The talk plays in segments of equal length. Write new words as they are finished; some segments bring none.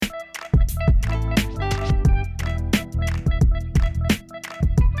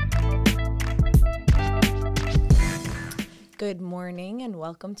morning and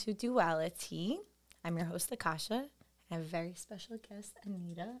welcome to Duality. I'm your host, Akasha. I have a very special guest,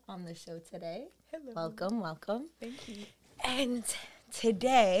 Anita, on the show today. Hello. Welcome. Thank you. And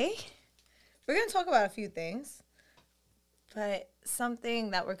today, we're going to talk about a few things, but something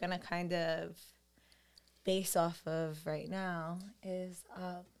that we're going to kind of base off of right now is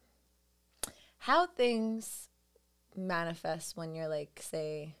how things manifest when you're, like,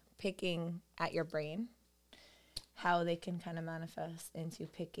 say, picking at your brain, how they can kind of manifest into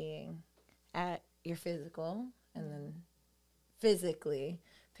picking at your physical and then physically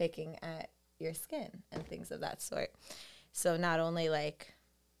picking at your skin and things of that sort. So not only like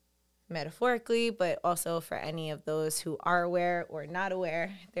metaphorically, but also for any of those who are aware or not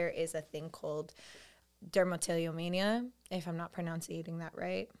aware, there is a thing called dermatillomania. If I'm not pronouncing that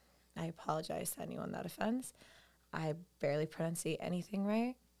right, I apologize to anyone that offends. I barely pronunciate anything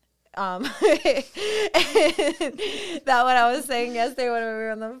right. That what I was saying yesterday when we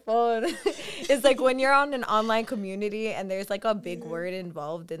were on the phone is like when you're on an online community and there's like a big word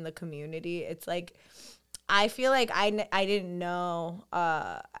involved in the community, it's like I feel like I didn't know,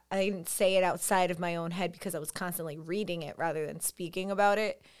 I didn't say it outside of my own head because I was constantly reading it rather than speaking about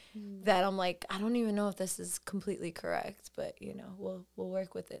it. That I'm like, I don't even know if this is completely correct, but you know, we'll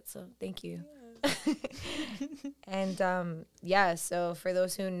work with it. So thank you. And so for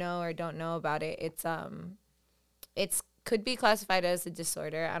those who know or don't know about it, it's could be classified as a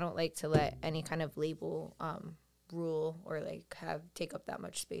disorder. I don't like to let any kind of label rule or like take up that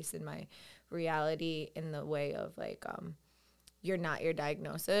much space in my reality in the way of like you're not your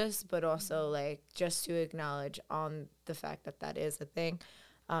diagnosis, but also like just to acknowledge on the fact that that is a thing.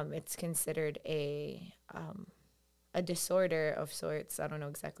 It's considered a disorder of sorts. I don't know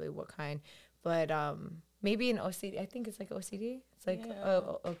exactly what kind, but maybe an OCD. I think it's like OCD. It's like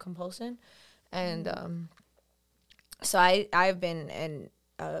a compulsion. And so I've been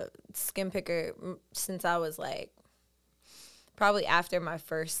a skin picker since I was like probably after my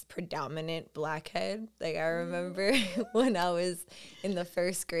first predominant blackhead. Like I remember when I was in the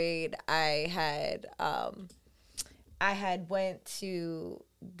first grade, I had went to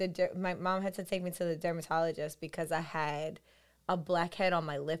my mom had to take me to the dermatologist because I had a blackhead on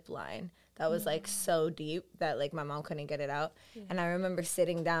my lip line that was like so deep that like my mom couldn't get it out. And I remember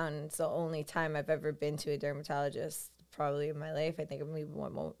sitting down. It's the only time I've ever been to a dermatologist probably in my life. I think maybe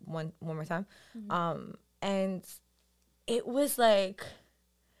one more time. And it was like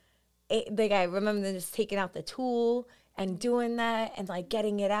I remember just taking out the tool and doing that and like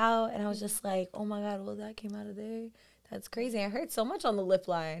getting it out. And I was just like, oh my God, well, that came out of there. That's crazy. It hurt so much on the lip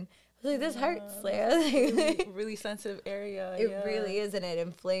line. I was like, this hurts. Like, really sensitive area. It really is, and it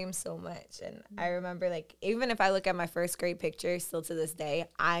inflames so much. And I remember, like, even if I look at my first grade picture, still to this day,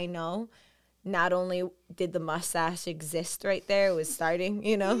 I know not only did the mustache exist right there, it was starting,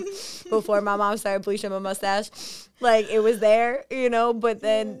 you know, before my mom started bleaching my mustache. Like, it was there, you know, but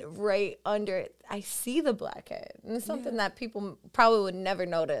then right under it, I see the blackhead. And it's something that people probably would never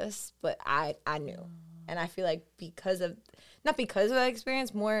notice, but I knew. And I feel like not because of that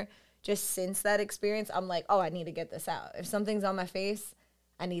experience, more just since that experience, I'm like, oh, I need to get this out. If something's on my face,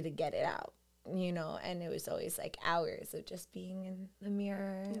 I need to get it out, you know? And it was always like hours of just being in the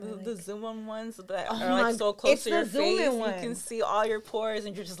mirror. The zoom in ones that are like so close to your face. You can see all your pores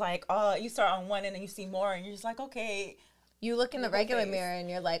and you're just like, oh, you start on one end and you see more and you're just like, okay. You look in the regular mirror and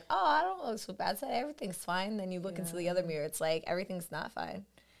you're like, oh, I don't look so bad. So everything's fine. Then you look into the other mirror. It's like everything's not fine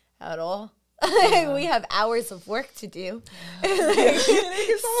at all. We have hours of work to do.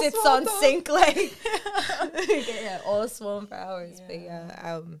 Sits on sink like all swollen for hours. But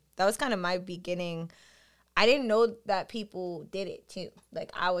that was kind of my beginning. I didn't know that people did it too. Like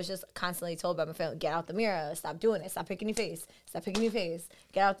I was just constantly told by my family, get out the mirror, stop doing it, stop picking your face,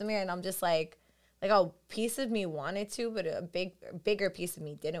 get out the mirror. And I'm just like a piece of me wanted to, but a bigger piece of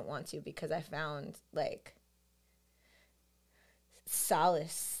me didn't want to because I found like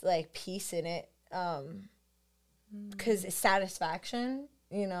solace, like peace in it, because it's satisfaction,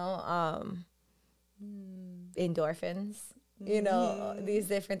 you know, endorphins, you know, these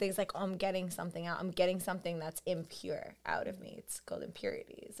different things, like, oh, I'm getting something out, I'm getting something that's impure out of me. It's called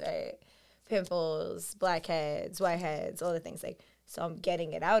impurities, right? Pimples, blackheads, whiteheads, all the things, like, so I'm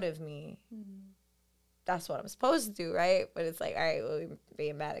getting it out of me. That's what I'm supposed to do, right? But it's like, all right, well,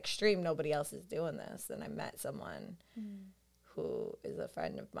 being mad extreme, nobody else is doing this. And I met someone who is a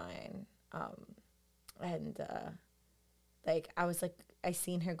friend of mine, and like I was like, I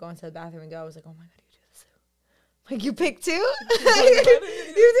seen her go into the bathroom and I was like, oh my God, you do this too? Like, you pick too? You do it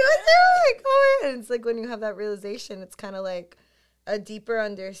too? Like, oh my God. And it's like when you have that realization, it's kind of like a deeper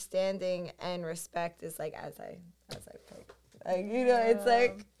understanding and respect is like as I pick Like, you know, it's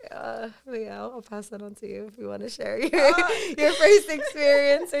like, yeah, I'll pass that on to you if you want to share your first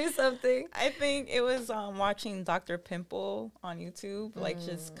experience or something. I think it was watching Dr. Pimple on YouTube, like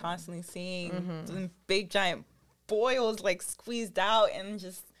just constantly seeing the big giant boils like squeezed out, and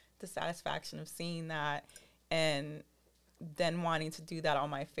just the satisfaction of seeing that, and then wanting to do that on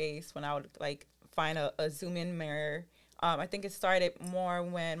my face when I would like find a zoom in mirror. I think it started more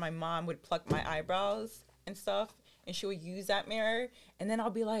when my mom would pluck my eyebrows and stuff, and she would use that mirror, and then I'll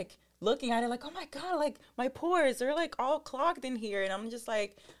be like looking at it like, oh my God, like my pores are like all clogged in here, and I'm just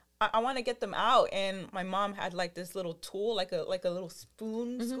like, I want to get them out. And my mom had like this little tool, like a little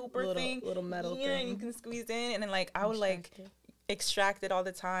spoon scooper thing, little metal thing, and you can squeeze in, and then like I would like extract it all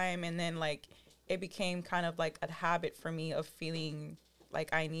the time, and then like it became kind of like a habit for me of feeling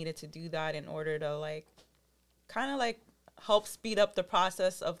like I needed to do that in order to like kind of like help speed up the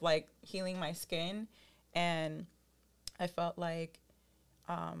process of like healing my skin. And I felt like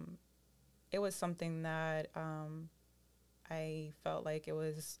it was something that I felt like it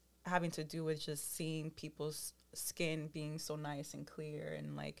was having to do with just seeing people's skin being so nice and clear.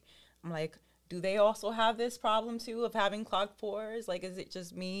 And like, I'm like, do they also have this problem too of having clogged pores? Like, is it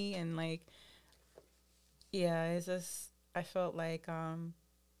just me? And like, yeah, it's just, I felt like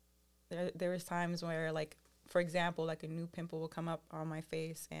there was times where like, for example, like a new pimple will come up on my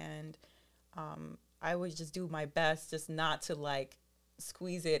face, and I would just do my best just not to like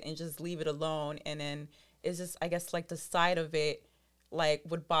squeeze it and just leave it alone. And then it's just, I guess like the side of it like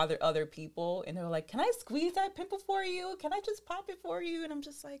would bother other people, and they were like, can I squeeze that pimple for you? Can I just pop it for you? And I'm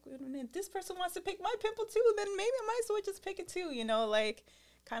just like, wait a minute, this person wants to pick my pimple too, then maybe I might as well just pick it too, you know, like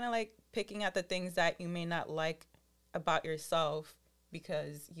kind of like picking at the things that you may not like about yourself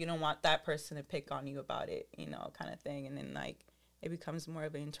because you don't want that person to pick on you about it, you know, kind of thing. And then like it becomes more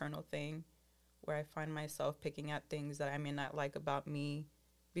of an internal thing where I find myself picking at things that I may not like about me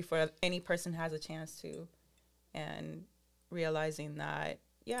before any person has a chance to, and realizing that,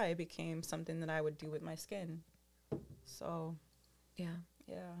 yeah, it became something that I would do with my skin. So, yeah.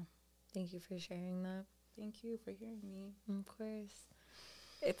 Thank you for sharing that. Thank you for hearing me. Of course.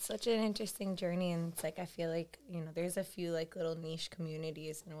 It's such an interesting journey, and it's like I feel like, you know, there's a few like little niche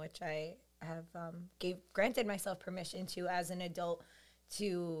communities in which I have granted myself permission to, as an adult,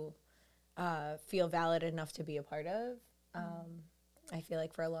 to feel valid enough to be a part of. I feel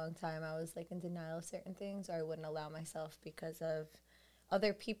like for a long time I was like in denial of certain things, or I wouldn't allow myself because of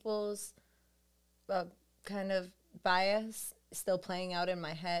other people's kind of bias still playing out in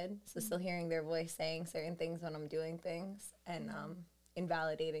my head. So still hearing their voice saying certain things when I'm doing things, and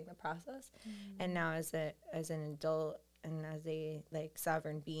invalidating the process. And now as an adult and as a like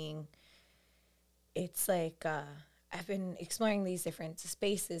sovereign being, it's like I've been exploring these different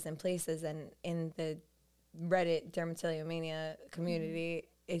spaces and places, and in the Reddit dermatillomania community,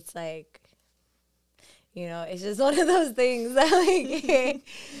 it's like, you know, it's just one of those things that like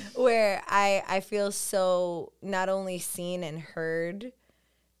where I feel so not only seen and heard,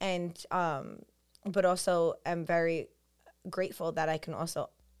 and but also I'm very grateful that I can also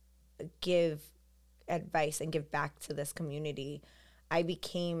give advice and give back to this community. I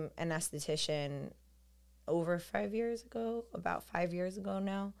became an esthetician over 5 years ago, about 5 years ago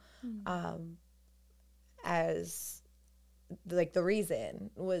now. As like the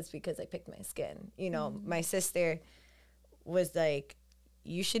reason was because I picked my skin. You know, my sister was like,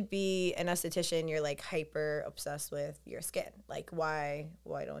 you should be an esthetician. You're like hyper obsessed with your skin. Like, why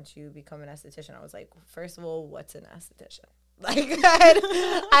don't you become an esthetician? I was like, first of all, what's an esthetician? Like,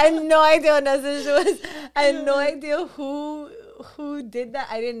 I had no idea what an esthetician was. I had no idea who did that.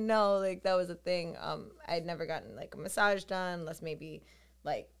 I didn't know like that was a thing. I'd never gotten like a massage done, unless maybe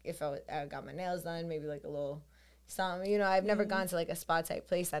like if I got my nails done, maybe like a little something. You know, I've never gone to like a spa type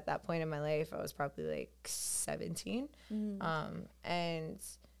place at that point in my life. I was probably like 17. And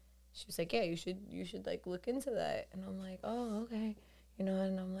she was like, yeah, you should like look into that. And I'm like, oh, okay. You know,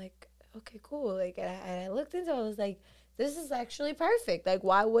 and I'm like, okay, cool. Like, and I looked into it. I was like, this is actually perfect. Like,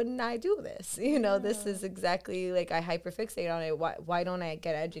 why wouldn't I do this? You know, this is exactly like I hyperfixate on it. Why don't I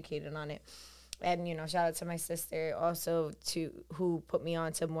get educated on it? And, you know, shout out to my sister also who put me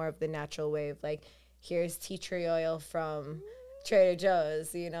on to more of the natural way of like, here's tea tree oil from Trader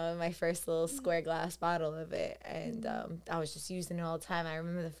Joe's, you know, my first little square glass bottle of it. And I was just using it all the time. I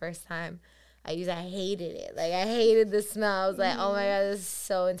remember the first time I used it, I hated it. Like, I hated the smell. I was like, oh my God, this is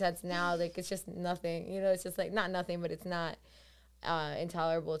so intense. Now, like, it's just nothing. You know, it's just like, not nothing, but it's not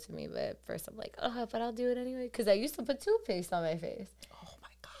intolerable to me. But at first I'm like, oh, but I'll do it anyway. Because I used to put toothpaste on my face.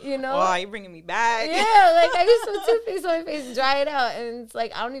 You know? Oh, you're bringing me back. Yeah, like I used to put toothpaste on my face and dry it out. And it's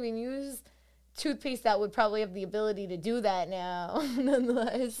like, I don't even use toothpaste that would probably have the ability to do that now.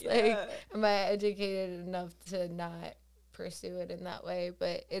 Nonetheless, like, am I educated enough to not pursue it in that way?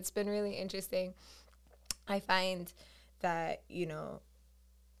 But it's been really interesting. I find that, you know,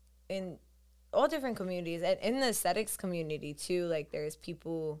 in all different communities and in the aesthetics community too, like there's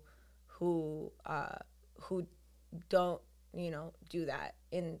people who don't, you know, do that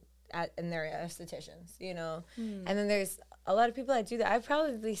in their estheticians, you know. And then there's a lot of people that do that. I'd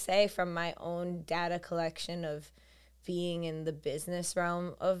probably say from my own data collection of being in the business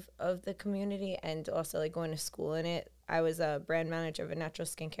realm of the community and also like going to school in it, I was a brand manager of a natural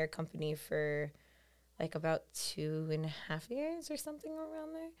skincare company for like about 2.5 years or something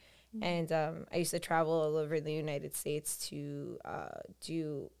around there. And I used to travel all over the United States to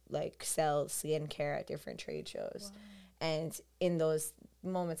sell skincare at different trade shows. Wow. And in those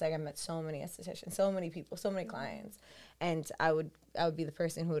moments, like, I met so many estheticians, so many people, so many clients. And I would be the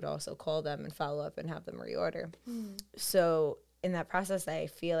person who would also call them and follow up and have them reorder. So in that process, I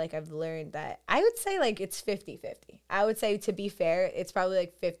feel like I've learned that I would say like it's 50-50. I would say, to be fair, it's probably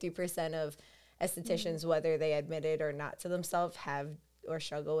like 50% of estheticians, whether they admit it or not to themselves, have or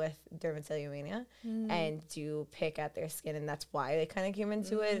struggle with dermatillomania and do pick at their skin. And that's why they kind of came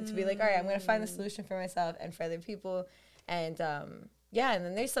into it, to be like, all right, I'm going to find the solution for myself and for other people. And and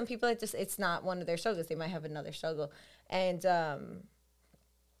then there's some people that just, it's not one of their struggles. They might have another struggle. And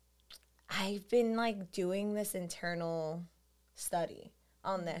I've been like doing this internal study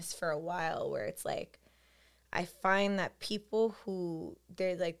on this for a while, where it's like, I find that people who,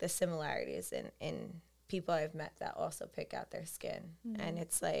 there's like the similarities in people I've met that also pick out their skin. And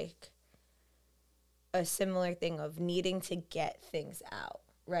it's like a similar thing of needing to get things out,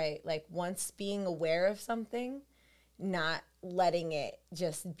 right? Like once being aware of something, not letting it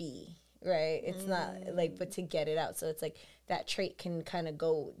just be, right? It's not like, but to get it out. So it's like that trait can kind of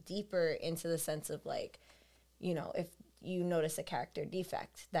go deeper into the sense of like, you know, if you notice a character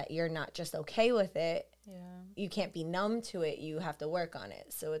defect, that you're not just okay with it. You can't be numb to it. You have to work on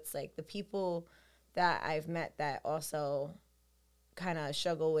it. So it's like the people that I've met that also kind of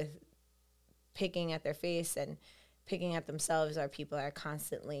struggle with picking at their face and picking at themselves are people that are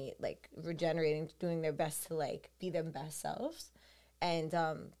constantly like regenerating, doing their best to like be their best selves. And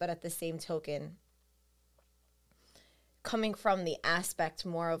but at the same token, coming from the aspect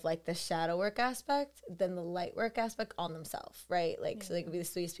more of like the shadow work aspect than the light work aspect on themselves, right? Like, so they could be the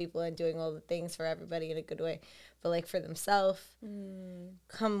sweetest people and doing all the things for everybody in a good way. But like for themselves,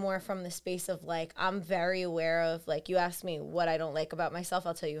 come more from the space of like, I'm very aware of, like, you ask me what I don't like about myself,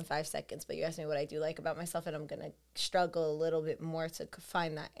 I'll tell you in 5 seconds. But you ask me what I do like about myself, and I'm going to struggle a little bit more to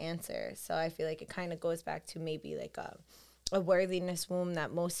find that answer. So I feel like it kind of goes back to maybe like a worthiness womb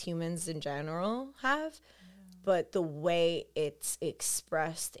that most humans in general have. But the way it's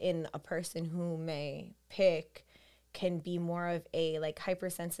expressed in a person who may pick can be more of a like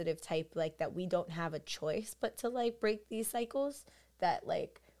hypersensitive type, like that we don't have a choice but to like break these cycles, that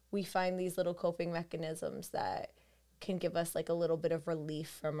like we find these little coping mechanisms that can give us like a little bit of relief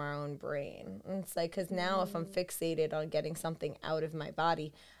from our own brain. And it's like, because now if I'm fixated on getting something out of my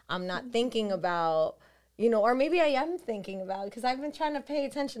body, I'm not thinking about, you know, or maybe I am thinking about it, because I've been trying to pay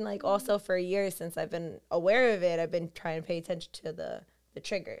attention, like also for years since I've been aware of it, I've been trying to pay attention to the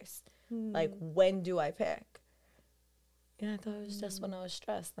triggers. Like, when do I pick? Yeah, I thought it was just when I was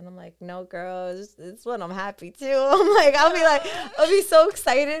stressed. And I'm like, no, girl, it's when I'm happy too. I'm like, I'll be so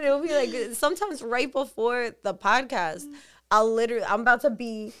excited. It'll be like, sometimes right before the podcast, I'm about to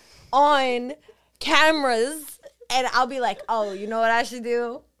be on cameras and I'll be like, oh, you know what I should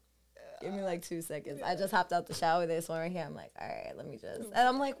do? Give me like 2 seconds. I just hopped out the shower. This one right here. I'm like, all right, let me just. And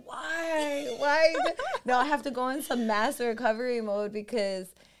I'm like, why? No, I have to go into mass recovery mode,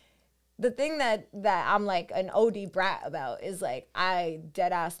 because the thing that I'm like an OD brat about is like, I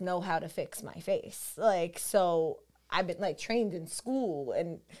dead ass know how to fix my face. Like, so I've been like trained in school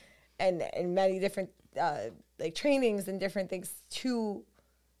and many different like trainings and different things to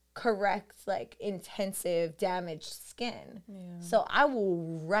correct like intensive damaged skin. So I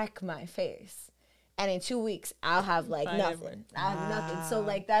will wreck my face, and in 2 weeks I'll have like nothing. I'll have nothing. So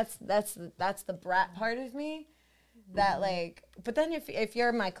like that's the brat part of me that like. But then if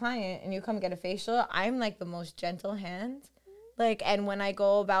you're my client and you come get a facial, I'm like the most gentle hand. Like, and when I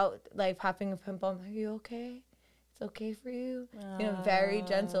go about like popping a pimple, I'm like, are you okay? Okay for you, you know, very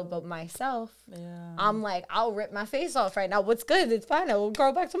gentle. But myself, I'm like, I'll rip my face off right now. What's good? It's fine. I will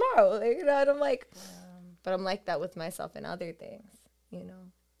grow back tomorrow. Like, you know, and I'm like, but I'm like that with myself and other things, you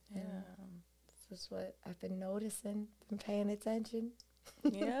know. This is what I've been noticing, been paying attention.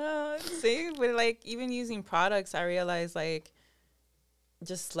 See, but like even using products, I realized like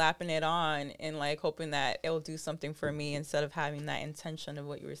just slapping it on and like hoping that it'll do something for me instead of having that intention of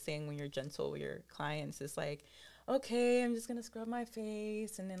what you were saying when you're gentle with your clients. It's like, okay, I'm just gonna scrub my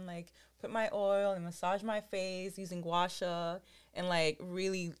face and then like put my oil and massage my face using gua sha and like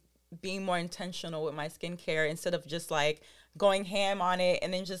really being more intentional with my skincare instead of just like going ham on it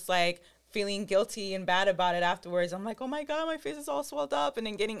and then just like feeling guilty and bad about it afterwards. I'm like, oh my God, my face is all swelled up, and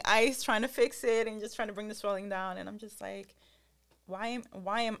then getting ice trying to fix it and just trying to bring the swelling down. And I'm just like, why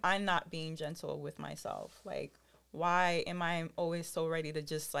am I not being gentle with myself? Like, why am I always so ready to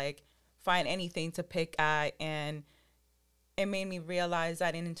just like find anything to pick at? And it made me realize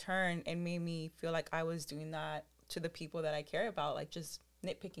that, and in turn, it made me feel like I was doing that to the people that I care about, like just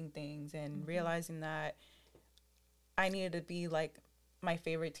nitpicking things and realizing that I needed to be like my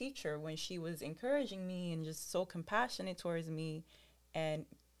favorite teacher when she was encouraging me and just so compassionate towards me, and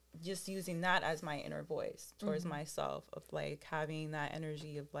just using that as my inner voice towards myself, of like having that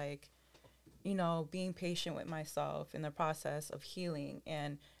energy of like, you know, being patient with myself in the process of healing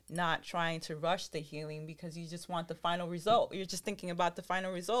and not trying to rush the healing because you just want the final result. You're just thinking about the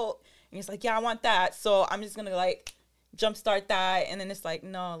final result and it's like, yeah, I want that, so I'm just gonna like jumpstart that. And then it's like,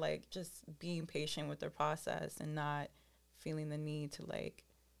 no, like just being patient with the process and not feeling the need to like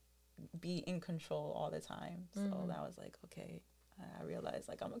be in control all the time. So that was like, okay, I realized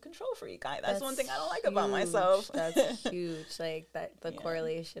like I'm a control freak. That's one thing I don't like about myself. That's huge. Like that, the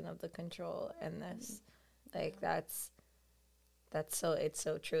correlation of the control and this, like that's so, it's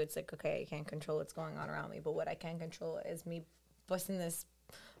so true. It's like, okay, I can't control what's going on around me, but what I can control is me busting this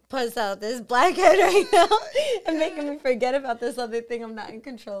pus out this blackhead right now and making me forget about this other thing I'm not in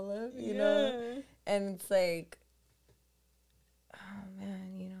control of, you know? And it's like, oh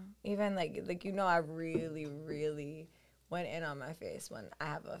man, you know, even like you know, I really, really went in on my face when I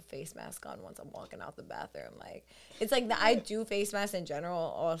have a face mask on once I'm walking out the bathroom. Like, it's like I do face masks in general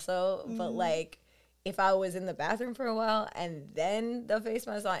also, but like if I was in the bathroom for a while and then the face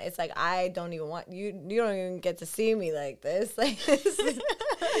mask on, it's like I don't even want you. You don't even get to see me like this. Like,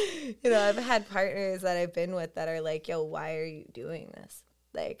 you know, I've had partners that I've been with that are like, "Yo, why are you doing this?"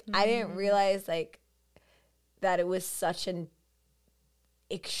 Like, I didn't realize like that it was such an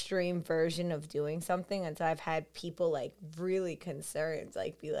extreme version of doing something until I've had people like really concerned,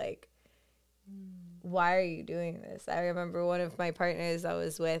 like be like, "Why are you doing this?" I remember one of my partners I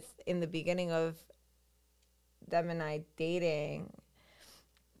was with in the beginning of them and I dating,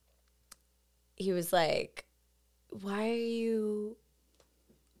 he was like, why are you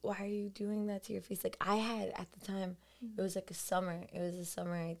doing that to your face? Like, I had at the time, it was like a summer,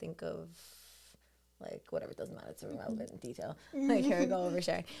 I think of like whatever, doesn't matter, it's irrelevant in detail, like here we go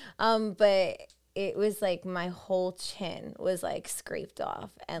oversharing, but it was like my whole chin was like scraped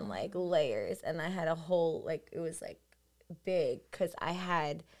off and like layers, and I had a whole, like, it was like big because I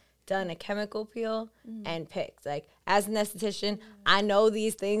had done a chemical peel and picked. Like, as an esthetician, I know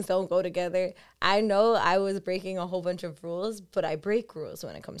these things don't go together. I know I was breaking a whole bunch of rules, but I break rules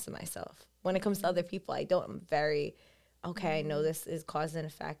when it comes to myself. When it comes to other people, I don't. I'm very, okay, I know this is cause and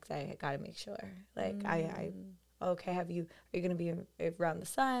effect. I gotta make sure. Like, okay, are you gonna be around the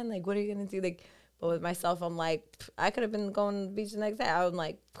sun? Like, what are you gonna do? Like, but with myself, I'm like, I could have been going to the beach the next day. I'm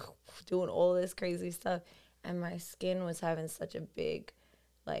like doing all this crazy stuff, and my skin was having such a big,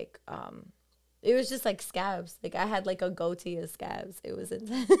 like, it was just like scabs. Like, I had like a goatee of scabs. It was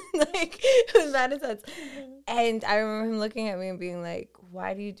intense. Like, it was that intense. And I remember him looking at me and being like,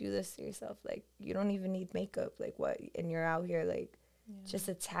 why do you do this to yourself? Like, you don't even need makeup. Like, what? And you're out here like just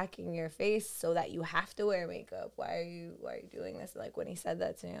attacking your face so that you have to wear makeup. Why are you doing this? Like, when he said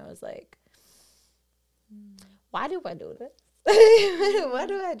that to me, I was like, why do I do this? Why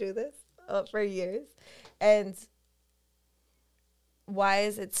do I do this for years? And why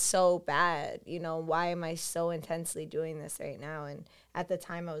is it so bad? You know, why am I so intensely doing this right now? And at the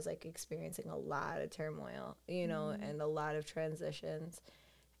time, I was like experiencing a lot of turmoil, you know, and a lot of transitions.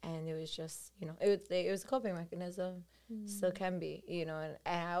 And it was just, you know, it was a coping mechanism, still can be, you know. And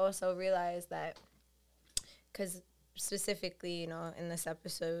I also realized that, because specifically, you know, in this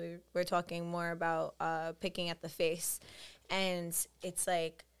episode, we're talking more about picking at the face. And it's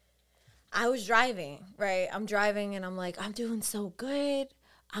like, I was driving, right? I'm driving and I'm like, I'm doing so good.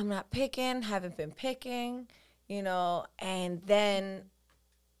 I'm not picking, haven't been picking, you know. And then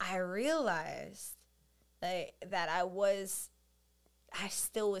I realized that I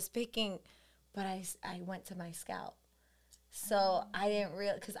still was picking, but I went to my scalp. So I didn't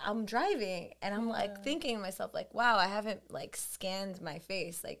realize, because I'm driving and I'm like thinking to myself, like, wow, I haven't like scanned my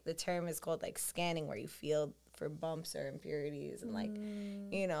face. Like, the term is called like scanning, where you feel for bumps or impurities and like,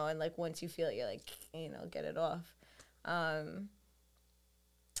 you know, and like once you feel it, you're like, you know, get it off.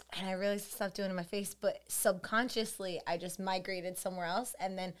 And I realized I stopped doing it in my face, but subconsciously I just migrated somewhere else.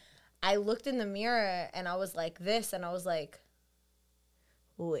 And then I looked in the mirror and I was like this, and I was like,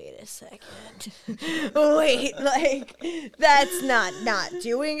 wait a second. Wait, like, that's not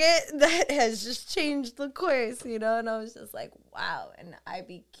doing it. That has just changed the course, you know? And I was just like, wow. And I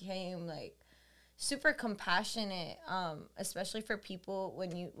became like super compassionate, especially for people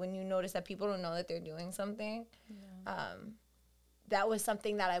when you notice that people don't know that they're doing something. Yeah. That was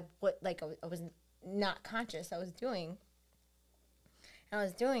something that I was not conscious I was doing. And I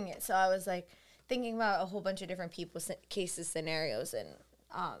was doing it. So I was like thinking about a whole bunch of different people's cases, scenarios, and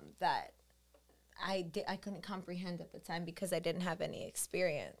that I couldn't comprehend at the time because I didn't have any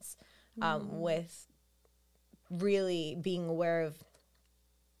experience with really being aware of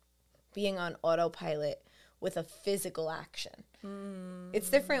being on autopilot with a physical action. It's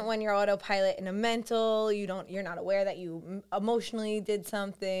different when you're autopilot in a mental, you're not aware that you emotionally did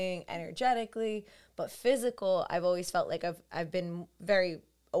something energetically, but physical, I've always felt like I've been very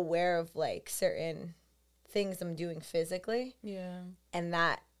aware of like certain things I'm doing physically. Yeah. And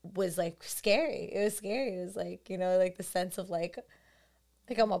that was like scary. It was scary. It was like, you know, like the sense of like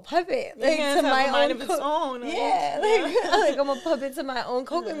I'm a puppet, like to my own mind of its own. Yeah, like I'm a puppet to my own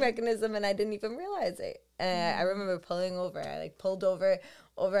coping mechanism, and I didn't even realize it. And I remember pulling over. I like pulled over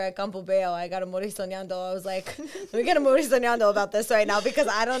at Campo Beo. I got a Mori Soñando. I was like, let me get a Mori Soñando about this right now because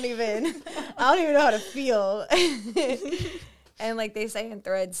I don't even know how to feel. And like they say in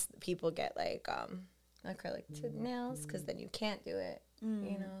Threads, people get like acrylic nails because then you can't do it,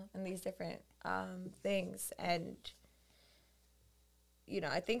 you know, and these different things. And you know,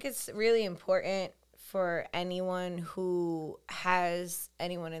 I think it's really important for anyone who has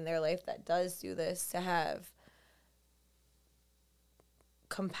anyone in their life that does do this to have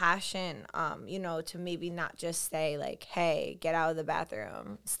compassion, you know, to maybe not just say like, hey, get out of the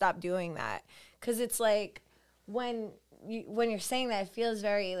bathroom, stop doing that. Because it's like when you're saying that, it feels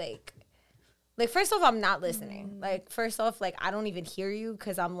very like first off, I'm not listening. Like, first off, like, I don't even hear you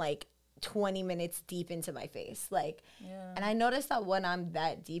because I'm like 20 minutes deep into my face. Like, and I noticed that when I'm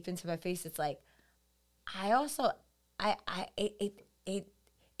that deep into my face, it's like,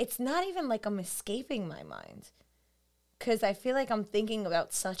 it's not even like I'm escaping my mind. Cause I feel like I'm thinking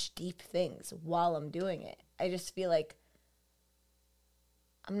about such deep things while I'm doing it. I just feel like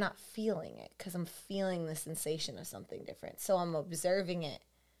I'm not feeling it because I'm feeling the sensation of something different. So I'm observing it.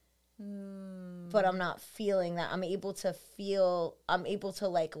 But I'm not feeling that. I'm able to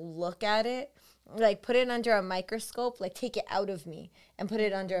like look at it, like put it under a microscope, like take it out of me and put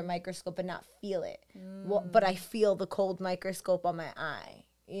it under a microscope and not feel it. But I feel the cold microscope on my eye,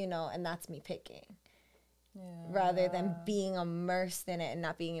 you know, and that's me picking. Rather than being immersed in it and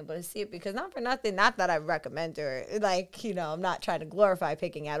not being able to see it. Because not for nothing, not that I recommend or like, you know, I'm not trying to glorify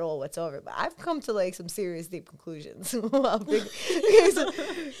picking at all whatsoever, but I've come to like some serious deep conclusions while picking.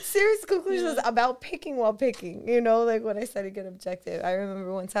 Serious conclusions about picking while picking, you know, like when I started getting objective. I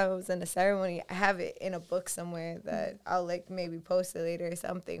remember one time I was in a ceremony, I have it in a book somewhere that I'll like maybe post it later or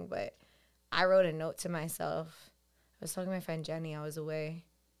something, but I wrote a note to myself. I was talking to my friend Jenny, I was away.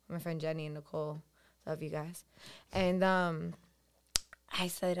 My friend Jenny and Nicole. Love you guys. And I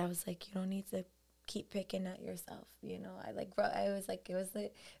said, I was like, you don't need to keep picking at yourself, you know.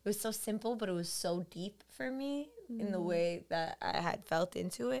 It was so simple, but it was so deep for me in the way that I had felt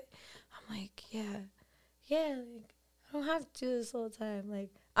into it. I'm like, like I don't have to do this all the time. Like,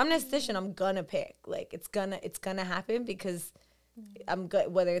 I'm an esthetician, I'm gonna pick. Like, it's gonna happen because I'm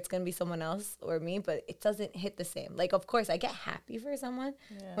good, whether it's gonna be someone else or me, but it doesn't hit the same. Like, of course, I get happy for someone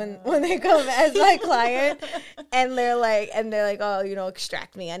when they come as my client, and they're like, oh, you know,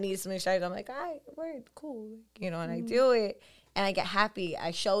 extract me. I need some extract. I'm like, all right, word, cool, you know, and I do it, and I get happy.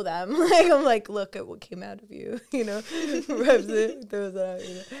 I show them, like, I'm like, look at what came out of you, you know, rubs it, throws it out,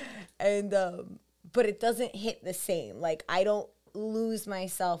 you know, and but it doesn't hit the same. Like, I don't lose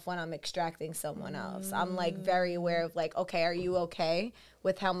myself when I'm extracting someone else. I'm like very aware of like, okay, are you okay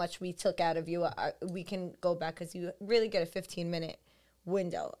with how much we took out of you? We can go back because you really get a 15-minute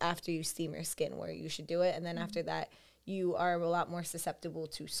window after you steam your skin where you should do it. And then after that, you are a lot more susceptible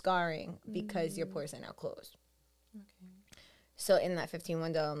to scarring because your pores are now closed. Okay. So in that 15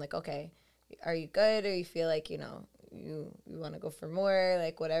 window, I'm like, okay, are you good? Or you feel like, you know, you want to go for more,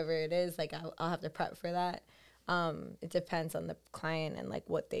 like whatever it is, like I'll have to prep for that. It depends on the client and like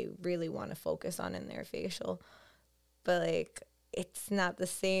what they really want to focus on in their facial. But like, it's not the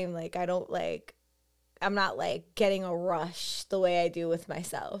same. Like, I'm not like getting a rush the way I do with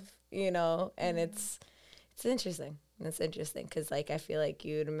myself, you know? And it's interesting. It's interesting because like, I feel like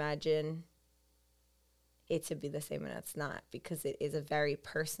you'd imagine it to be the same, and it's not, because it is a very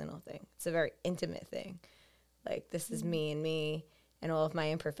personal thing. It's a very intimate thing. Like, this is me and all of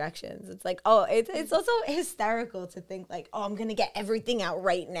my imperfections. It's like, oh, it's also hysterical to think like, oh, I'm gonna get everything out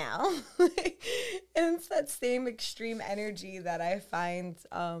right now. And it's that same extreme energy that I find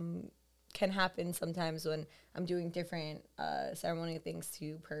can happen sometimes when I'm doing different ceremonial things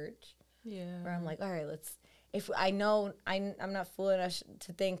to purge. Yeah. Where I'm like, all right, if I know I'm not fool enough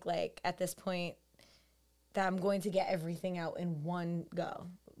to think like at this point that I'm going to get everything out in one go,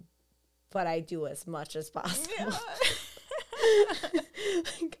 but I do as much as possible. Yeah.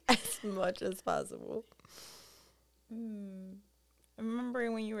 Like, as much as possible. I remember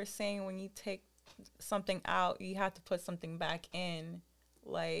when you were saying when you take something out, you have to put something back in.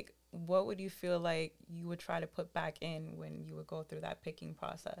 Like, what would you feel like you would try to put back in when you would go through that picking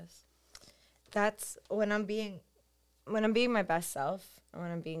process? That's when I'm being my best self,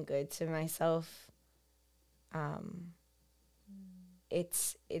 when I'm being good to myself.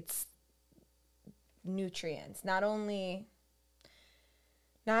 It's nutrients. Not only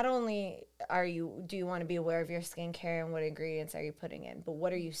do you want to be aware of your skincare and what ingredients are you putting in, but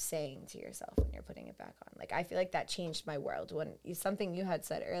what are you saying to yourself when you're putting it back on? Like, I feel like that changed my world when something you had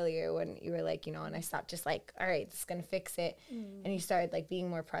said earlier, when you were like, and I stopped just like, all right, this is going to fix it. And you started like being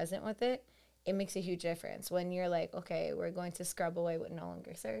more present with it. It makes a huge difference when you're like, okay, we're going to scrub away what no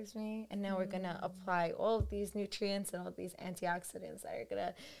longer serves me, and now we're going to apply all of these nutrients and all of these antioxidants that are going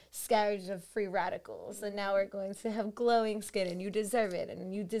to scourge the free radicals, and now we're going to have glowing skin, and you deserve it,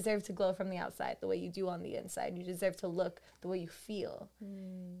 and you deserve to glow from the outside the way you do on the inside. You deserve to look the way you feel,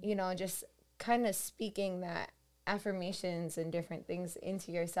 just kind of speaking that affirmations and different things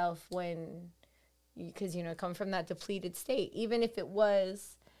into yourself when because come from that depleted state, even if it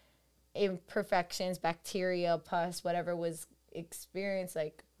was imperfections, bacteria, pus, whatever was experienced,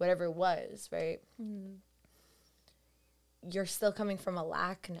 like whatever it was, right? You're still coming from a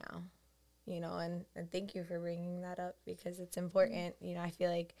lack now, and thank you for bringing that up because it's important. I feel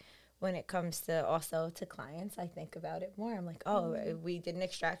like when it comes to also to clients, I think about it more. I'm like, oh, we did an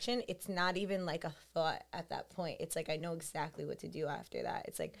extraction. It's not even like a thought at that point. It's like I know exactly what to do after that.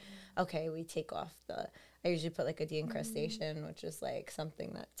 It's like, okay, we take off I usually put like a de-encrustation, which is like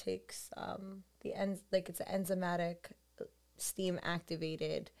something that takes the ends, like it's an enzymatic, steam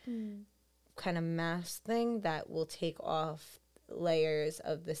activated kind of mask thing that will take off layers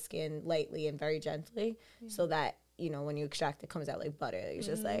of the skin lightly and very gently, so that when you extract it comes out like butter. It's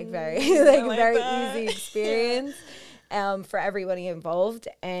just like very very that. Easy experience for everybody involved.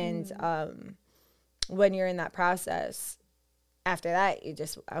 And when you're in that process, after that, you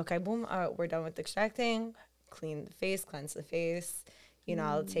just, okay, boom, we're done with extracting, cleanse the face,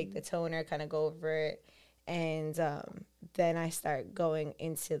 I'll take the toner, kind of go over it, and then I start going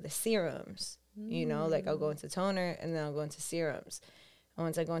into the serums, like I'll go into toner, and then I'll go into serums. And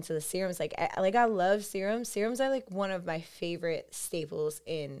once I go into the serums, I love serums. Serums are, like, one of my favorite staples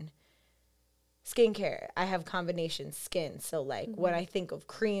in skincare. I have combination skin, so when I think of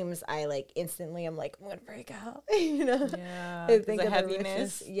creams, I instantly I'm like, I'm gonna break out, Yeah, I think the of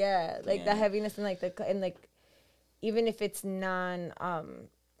heaviness. The heaviness and even if it's non,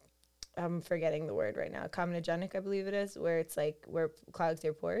 I'm forgetting the word right now, comedogenic, I believe it is, where it's where it clogs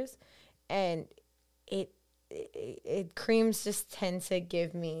your pores, and it creams just tend to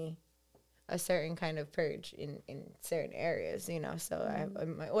give me a certain kind of purge in certain areas, so I have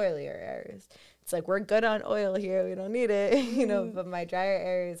my oilier areas. It's we're good on oil here. We don't need it, but my drier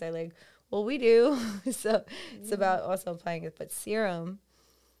areas are well, we do. So it's about also applying it. But serum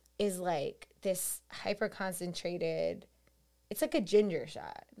is this hyper concentrated, it's like a ginger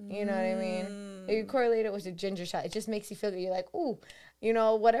shot. You know what I mean? If you correlate it with a ginger shot, it just makes you feel good. You're like, ooh,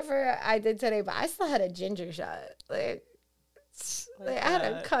 whatever I did today, but I still had a ginger shot. I had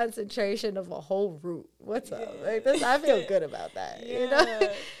a concentration of a whole root. What's up? I feel good about that.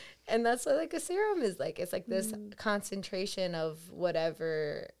 And that's what a serum is like. It's this concentration of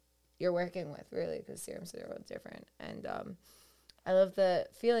whatever you're working with, really, because serums are all different. And I love the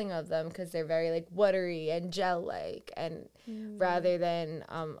feeling of them because they're very watery and gel-like, and rather than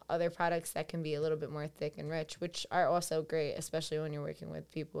other products that can be a little bit more thick and rich, which are also great, especially when you're working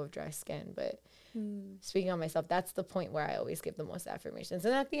with people with dry skin. But speaking on myself, that's the point where I always give the most affirmations,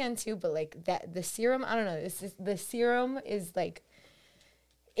 and at the end too. But that, the serum, I don't know. The serum is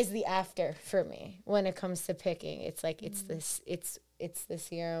the after for me when it comes to picking. It's it's the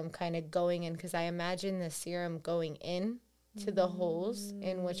serum kind of going in, because I imagine the serum going in to the holes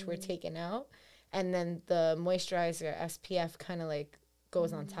in which we're taken out, and then the moisturizer SPF kind of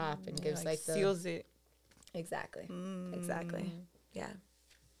goes on top and gives the seals it. Exactly. Yeah.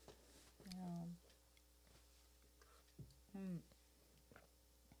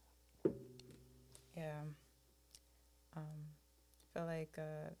 feel like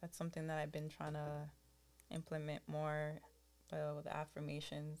that's something that I've been trying to implement more with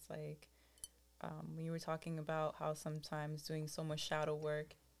affirmations. Like when you were talking about how sometimes doing so much shadow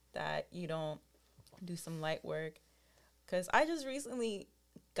work that you don't do some light work. Because I just recently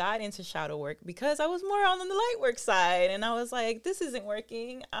got into shadow work because I was more on the light work side. And I was like, this isn't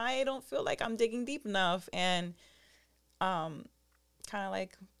working. I don't feel like I'm digging deep enough. And kind of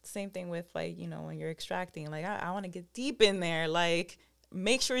like same thing with like, you know, when you're extracting, like I want to get deep in there, like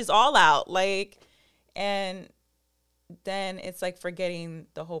make sure it's all out. Like, and then it's like forgetting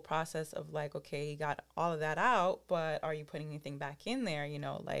the whole process of like, okay, you got all of that out, but are you putting anything back in there? You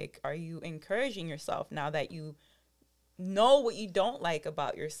know, like, are you encouraging yourself now that you know what you don't like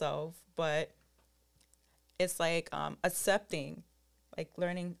about yourself? But it's like accepting, like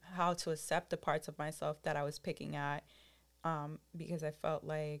learning how to accept the parts of myself that I was picking at, because I felt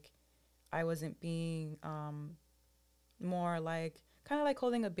like I wasn't being more like kind of like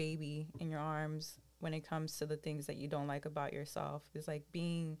holding a baby in your arms when it comes to the things that you don't like about yourself. Is like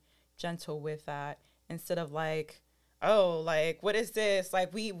being gentle with that instead of like, oh, like what is this?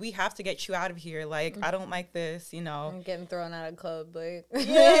 Like we have to get you out of here. Like I don't like this, you know. I'm getting thrown out of club, like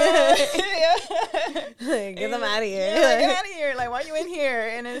yeah, yeah. Like, get them out of here. Yeah, like, get out of here. Like why you in here?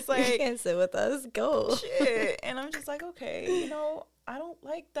 And it's like you can't sit with us. Go. shit. And I'm just like, okay, you know, I don't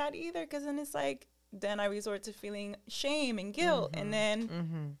like that either. Because then it's like, then I resort to feeling shame and guilt. And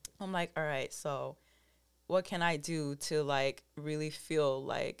then I'm like, all right, so what can I do to like really feel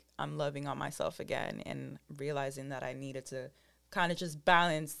like I'm loving on myself again, and realizing that I needed to kind of just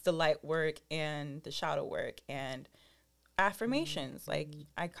balance the light work and the shadow work and affirmations. Like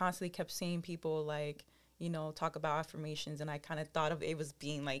I constantly kept seeing people like, you know, talk about affirmations, and I kind of thought of it was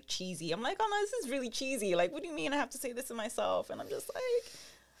being like cheesy. I'm like, oh no, this is really cheesy. Like, what do you mean I have to say this to myself? And I'm just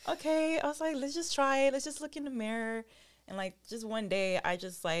like, okay. I was like, let's just try it. Let's just look in the mirror. And like just one day I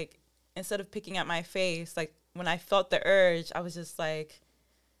just like, instead of picking at my face, like when I felt the urge, I was just like,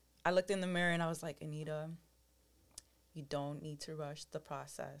 I looked in the mirror and I was like, Anita, you don't need to rush the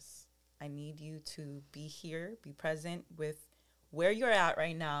process. I need you to be here, be present with where you're at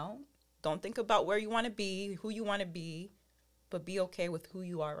right now. Don't think about where you want to be, who you want to be, but be okay with who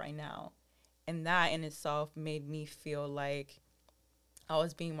you are right now. And that in itself made me feel like I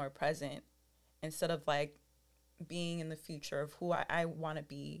was being more present instead of like being in the future of who I want to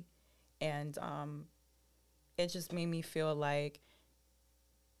be. And it just made me feel like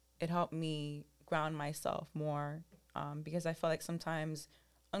it helped me ground myself more, because I felt like sometimes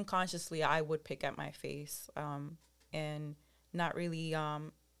unconsciously I would pick at my face, and not really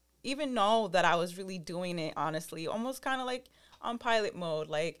even know that I was really doing it, honestly, almost kind of like on pilot mode.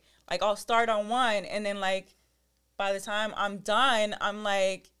 Like I'll start on one, and then like by the time I'm done, I'm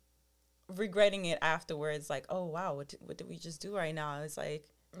like regretting it afterwards. Like, oh wow, what did we just do right now? It's like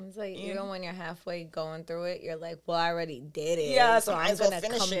even when you're halfway going through it, you're like, well, I already did it. Yeah, so I'm going to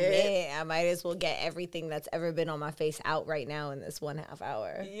commit it. I might as well get everything that's ever been on my face out right now in this 1.5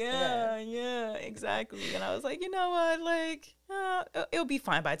 hour. Yeah, exactly. And I was like, you know what? Like, it'll be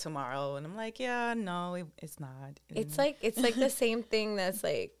fine by tomorrow. And I'm like, yeah, no, it's not. It's like the same thing that's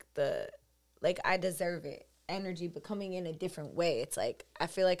like I deserve it energy, but coming in a different way. It's like, I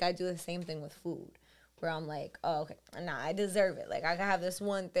feel like I do the same thing with food, where I'm like, oh, okay, nah, I deserve it. Like, I can have this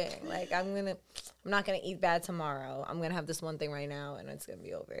one thing. Like, I'm not going to eat bad tomorrow. I'm going to have this one thing right now, and it's going to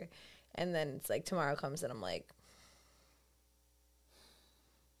be over. And then it's like tomorrow comes, and I'm like,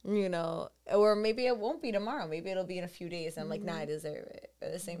 you know, or maybe it won't be tomorrow. Maybe it'll be in a few days. And I'm like, nah, I deserve it.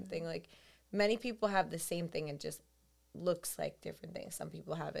 Or the same thing. Like, many people have the same thing. It just looks like different things. Some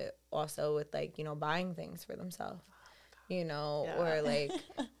people have it also with, like, you know, buying things for themselves. You know, or like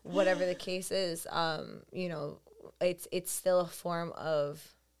whatever the case is, you know, it's still a form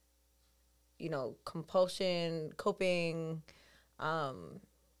of, you know, compulsion, coping,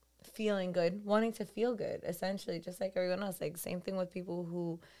 feeling good, wanting to feel good, essentially, just like everyone else. Like, same thing with people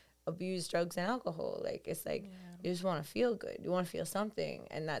who abuse drugs and alcohol. Like, it's like, you just want to feel good. You want to feel something,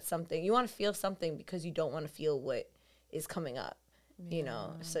 and that's something. You want to feel something because you don't want to feel what is coming up. You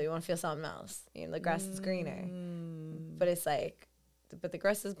know, so you want to feel something else. You know, the grass is greener. But it's like, but the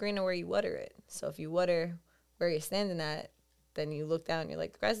grass is greener where you water it. So if you water where you're standing at, then you look down and you're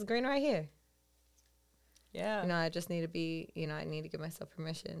like, the grass is greener right here. Yeah. You know, I just need to be, you know, I need to give myself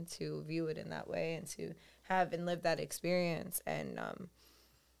permission to view it in that way and to have and live that experience. And,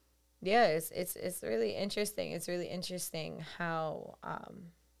 yeah, it's really interesting. It's really interesting how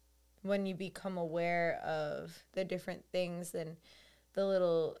when you become aware of the different things and the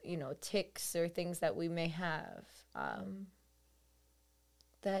little, you know, tics or things that we may have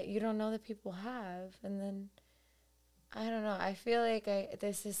that you don't know that people have. And then I don't know. I feel like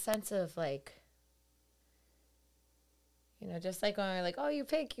there's this sense of like, you know, just like when we're like, oh, you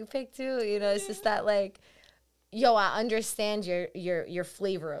pick too. You know, it's just that like, yo, I understand your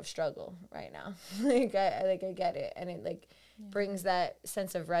flavor of struggle right now. I get it, and it like brings that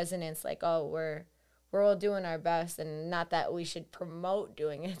sense of resonance. Like, oh, we're all doing our best, and not that we should promote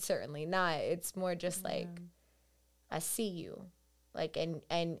doing it. Certainly not. It's more just like, I see you, like,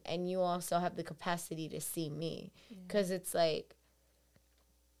 and you also have the capacity to see me, because it's like,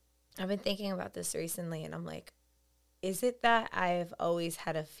 I've been thinking about this recently, and I'm like, is it that I've always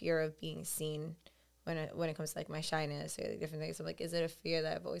had a fear of being seen when it comes to like my shyness or like different things? I'm like, is it a fear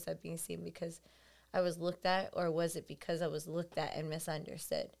that I've always had being seen because I was looked at, or was it because I was looked at and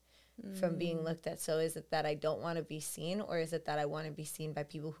misunderstood from being looked at? So is it that I don't want to be seen, or is it that I want to be seen by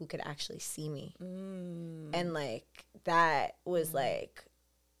people who could actually see me? And like that was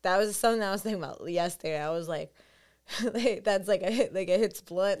something I was thinking about yesterday. I was like, like, that's like a hits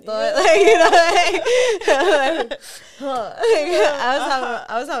blunt thought, like, you know, I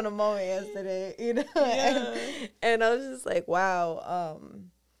was having a moment yesterday, you know, and I was just like, wow,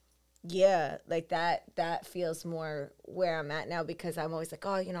 yeah, like that feels more where I'm at now, because I'm always like,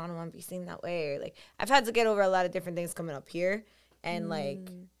 oh, you know, I don't want to be seen that way, or like I've had to get over a lot of different things coming up here, and like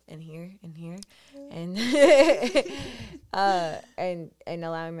and here and and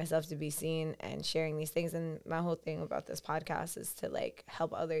allowing myself to be seen and sharing these things. And my whole thing about this podcast is to like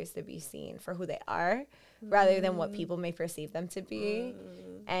help others to be seen for who they are, rather than what people may perceive them to be,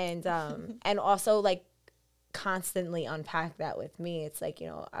 and also like constantly unpack that with me. It's like, you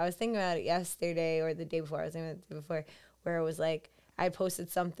know, I was thinking about it yesterday or the day before. I was thinking about it the day before, where it was like I posted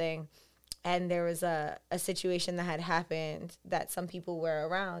something, and there was a situation that had happened that some people were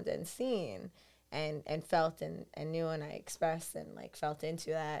around and seen and felt and knew, and I expressed and like felt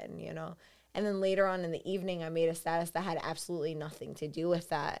into that, and you know, and then later on in the evening I made a status that had absolutely nothing to do with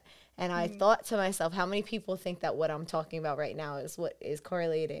that, and I thought to myself, how many people think that what I'm talking about right now is what is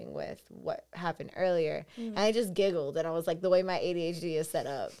correlating with what happened earlier? And I just giggled, and I was like, the way my ADHD is set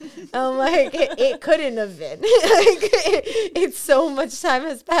up, I'm like, it couldn't have been. Like, it's so much time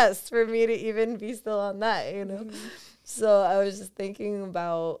has passed for me to even be still on that, you know? So I was just thinking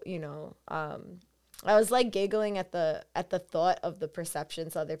about, you know, I was like giggling at the thought of the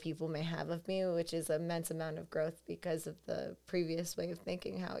perceptions other people may have of me, which is an immense amount of growth because of the previous way of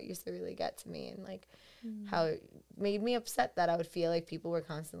thinking, how it used to really get to me, and like how it made me upset that I would feel like people were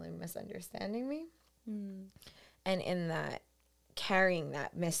constantly misunderstanding me. And in that, carrying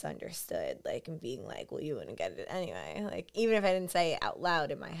that misunderstood, like, and being like, well, you wouldn't get it anyway. Like, even if I didn't say it out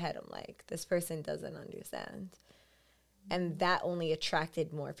loud in my head, I'm like, this person doesn't understand. And that only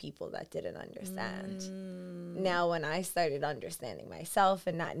attracted more people that didn't understand. Now, when I started understanding myself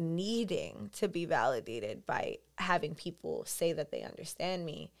and not needing to be validated by having people say that they understand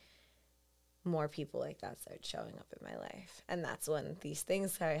me, more people like that started showing up in my life. And that's when these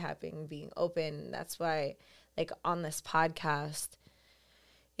things started happening, being open. That's why, like, on this podcast,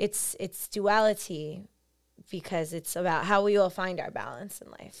 it's duality, because it's about how we all find our balance in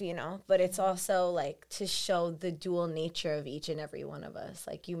life, you know, but it's also like to show the dual nature of each and every one of us.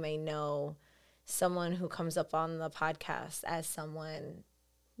 Like, you may know someone who comes up on the podcast as someone,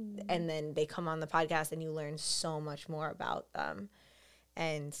 and then they come on the podcast and you learn so much more about them,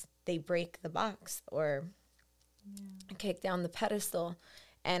 and they break the box or kick down the pedestal.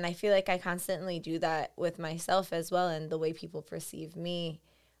 And I feel like I constantly do that with myself as well, and the way people perceive me.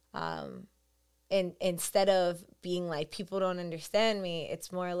 And instead of being like, people don't understand me,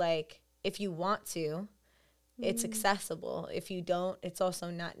 it's more like, if you want to, it's accessible. If you don't, it's also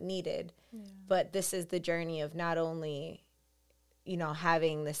not needed. But this is the journey of not only, you know,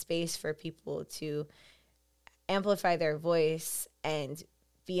 having the space for people to amplify their voice and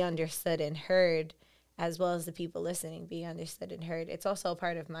be understood and heard, as well as the people listening being understood and heard. It's also a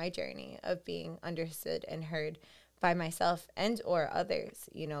part of my journey of being understood and heard by myself and or others,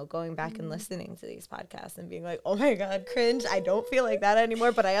 you know, going back and listening to these podcasts and being like, oh my God, cringe. I don't feel like that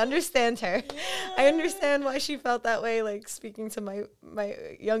anymore, but I understand her. I understand why she felt that way, like speaking to my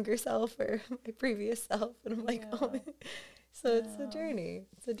younger self or my previous self. And I'm like, oh, so it's a journey.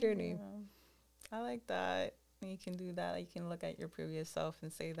 It's a journey. I like that. You can do that. Like, you can look at your previous self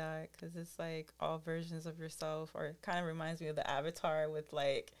and say that, because it's like all versions of yourself, or it kind of reminds me of the Avatar with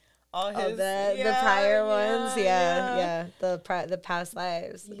like, all his the prior ones, the past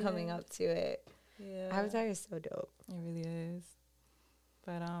lives coming up to it. Avatar is so dope. It really is.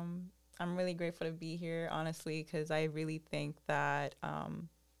 But I'm really grateful to be here, honestly, because I really think that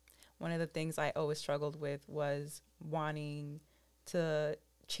one of the things I always struggled with was wanting to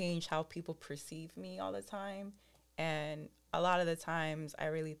change how people perceive me all the time. And a lot of the times I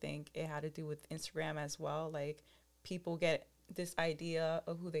really think it had to do with Instagram as well. Like, people get this idea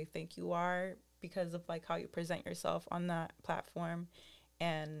of who they think you are because of like how you present yourself on that platform.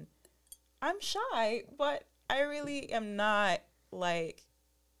 And I'm shy, but I really am not like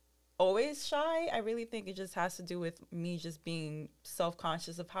always shy. I really think it just has to do with me just being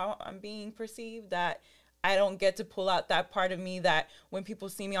self-conscious of how I'm being perceived, that I don't get to pull out that part of me that when people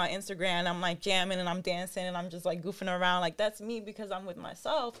see me on Instagram, I'm like jamming and I'm dancing and I'm just like goofing around. Like, that's me because I'm with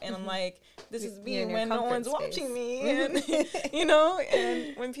myself. And I'm like, this is me when no one's watching me. And, you know,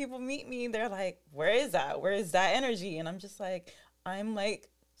 and when people meet me, they're like, where is that? Where is that energy? And I'm just like, I'm like,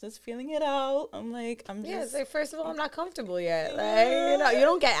 just feeling it out. I'm like, it's like, first of all, I'm not comfortable yet. Like, you know, you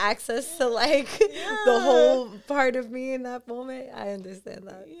don't get access to like the whole part of me in that moment. I understand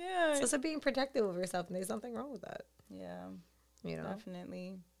that. Yeah. It's also being protective of yourself, and there's nothing wrong with that. Yeah. You know,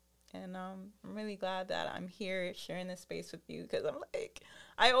 definitely. And I'm really glad that I'm here sharing this space with you, because I'm like,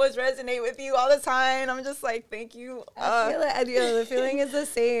 I always resonate with you all the time. I'm just like, thank you. I feel it. You know, the feeling is the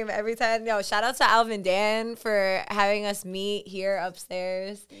same every time. Yo, shout out to Alvin Dan for having us meet here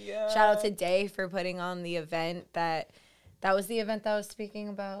upstairs. Yeah. Shout out to Day for putting on the event that was the event that I was speaking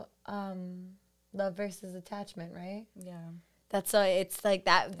about, love versus attachment, right? Yeah. That's it's like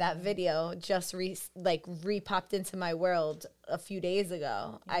that video just re-popped into my world a few days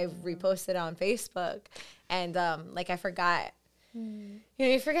ago. Yeah. I reposted on Facebook, and like I forgot. You know,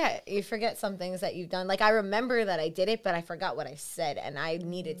 you forget some things that you've done. Like, I remember that I did it, but I forgot what I said, and I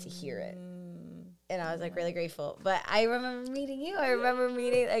needed to hear it. And I was like really grateful. But I remember meeting you. I remember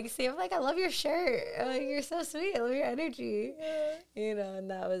meeting, like, see, I'm like, I love your shirt. I'm like, you're so sweet. I love your energy. Yeah. You know, and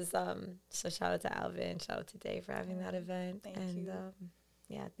that was so shout out to Alvin, shout out to Day for having that event. Thank you.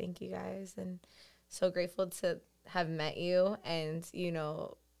 Yeah, thank you guys. And so grateful to have met you, and you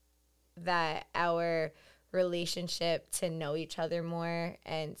know that our relationship to know each other more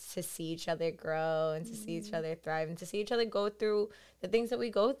and to see each other grow and to see each other thrive and to see each other go through the things that we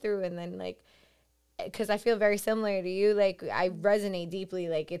go through. And then like, because I feel very similar to you, like I resonate deeply,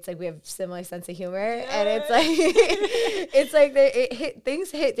 like it's like we have similar sense of humor. And it's like it's like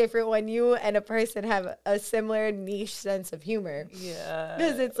things hit different when you and a person have a similar niche sense of humor. Yeah,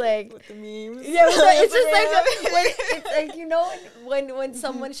 because it's like with the memes. Yeah, it's just like it's like, you know, when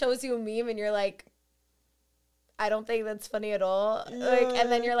someone shows you a meme and you're like, I don't think that's funny at all. Yeah. Like,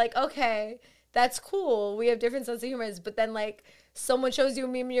 and then you're like, okay, that's cool. We have different sense of humors. But then like someone shows you a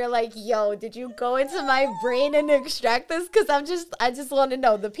meme and you're like, yo, did you go into my brain and extract this? Because I just want to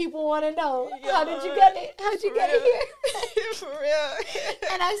know. The people want to know. Yeah. How did you get it? How'd you get it here? For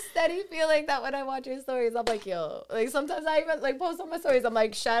real. And I steady feel like that when I watch your stories. I'm like, yo. Like sometimes I even like post on my stories. I'm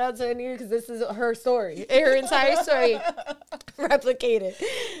like, shout out to Anita because this is her story. Her entire story replicated.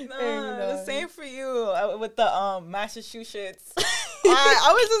 No, and, you know, the same for you with the Massachusetts.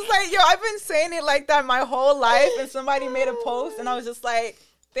 I was just like, yo, I've been saying it like that my whole life, and somebody made a post, and I was just like,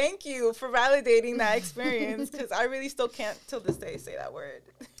 thank you for validating that experience, because I really still can't till this day say that word.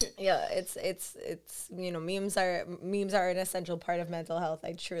 Yeah, it's you know, memes are an essential part of mental health.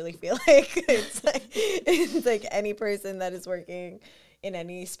 I truly feel like it's like any person that is working in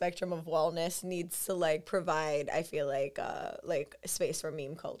any spectrum of wellness needs to like provide, I feel like space for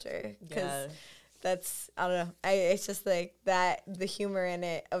meme culture, because that's, I don't know, it's just like that, the humor in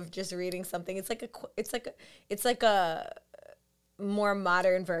it of just reading something. It's like a more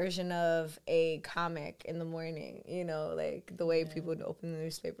modern version of a comic in the morning, you know, like the way people would open the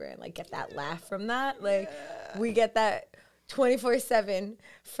newspaper and like get that laugh from that. Like we get that 24/7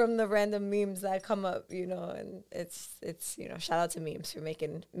 from the random memes that come up, you know. And it's you know, shout out to memes for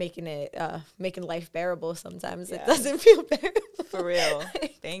making life bearable. Sometimes it doesn't feel bearable. For real.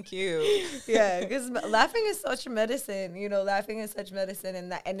 Thank you. Yeah, because laughing is such medicine, you know. Laughing is such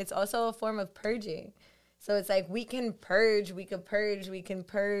medicine, and it's also a form of purging. So it's like we can purge, you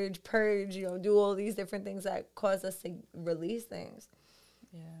know, do all these different things that cause us to release things.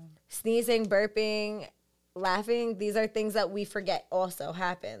 Yeah. Sneezing, burping, laughing, these are things that we forget also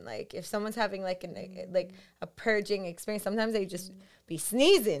happen. Like if someone's having like a purging experience, sometimes they just be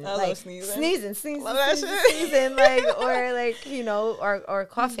sneezing. I love sneezing, sneezing, like, or like, you know, or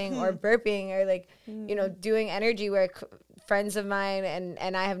coughing or burping, or like, you know, doing energy work. Friends of mine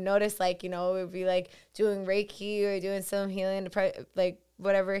and I have noticed, like, you know, it would be like doing Reiki or doing some healing, like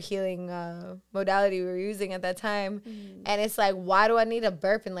whatever healing modality we were using at that time. And it's like, why do I need a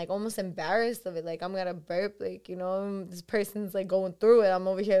burp? And like almost embarrassed of it. Like I'm gonna burp, like, you know, this person's like going through it. I'm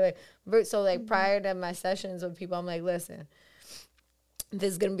over here like burp. So like prior to my sessions with people, I'm like, listen,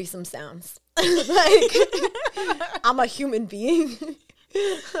 there's gonna be some sounds. Like I'm a human being.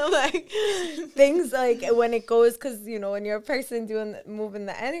 like things like when it goes, because you know when you're a person moving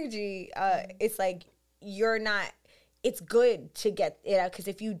the energy, it's like you're not. It's good to get it out, because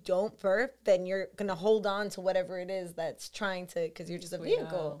if you don't burp, then you're gonna hold on to whatever it is that's trying to, because you're just a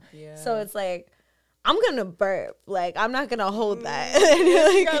vehicle. Yeah. So it's like, I'm gonna burp. Like, I'm not gonna hold that.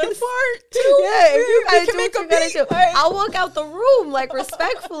 You gotta fart too. Yeah, if you gotta do what you gotta do. I'll walk out the room, like,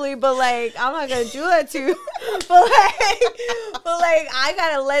 respectfully, but, like, I'm not gonna do that to you. But, I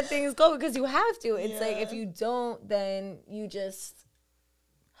gotta let things go, because you have to. It's like, if you don't, then you just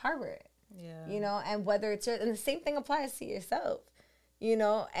harbor it. Yeah. You know, and whether it's and the same thing applies to yourself, you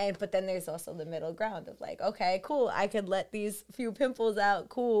know, but then there's also the middle ground of like, okay, cool, I could let these few pimples out,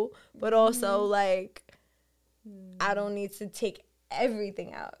 cool, but also like I don't need to take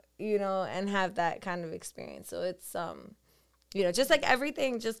everything out, you know, and have that kind of experience. So it's you know, just like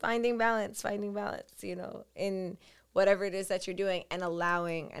everything, just finding balance, you know, in whatever it is that you're doing, and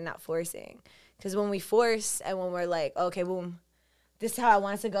allowing and not forcing. Because when we force and when we're like, okay, boom, this is how I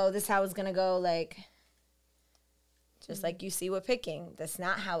want it to go, this is how it's going to go, like, just like you see with picking, that's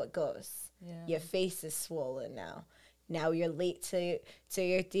not how it goes. Yeah. Your face is swollen now. Now you're late to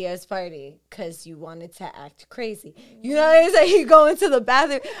your Tia's party because you wanted to act crazy. You know what I'm saying? You go into the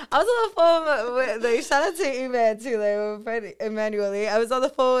bathroom. I was on the phone with, like, shout out to Eman too, like, Fred Emanuele. I was on the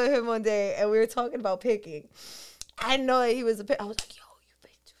phone with him one day, and we were talking about picking. I didn't know that he was a pick. I was like, yo,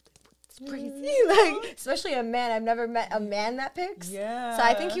 crazy, like, especially a man. I've never met a man that picks. Yeah. So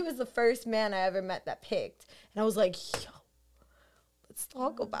I think he was the first man I ever met that picked, and I was like, yo, let's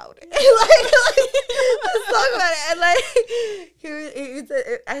talk about it. Let's talk about it. And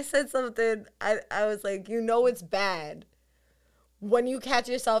like, I said something. I was like, you know, it's bad when you catch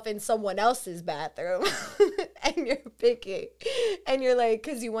yourself in someone else's bathroom and you're picking, and you're like,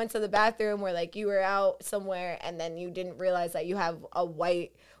 because you went to the bathroom where like you were out somewhere, and then you didn't realize that you have a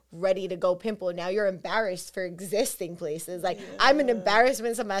white ready to go pimple. Now you're embarrassed for existing places. Like, I'm an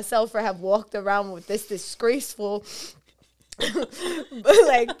embarrassment to myself for have walked around with this disgraceful but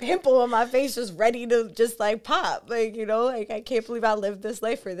like pimple on my face, just ready to just like pop. Like, you know, like, I can't believe I lived this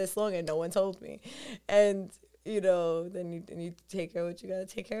life for this long and no one told me. And you know, then you take care of what you gotta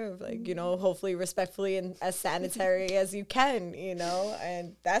take care of, like, you know, hopefully respectfully and as sanitary as you can, you know.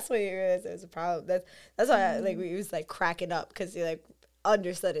 And that's what you realize there's a problem. That's why we was like cracking up, because you like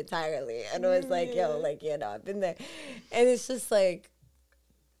understood entirely, and it was like, yo, like, you know, I've been there. And it's just like,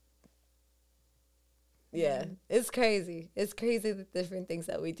 it's crazy the different things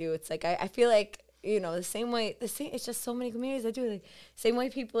that we do. It's like I feel like, you know, the same it's just so many communities that do it. Like, same way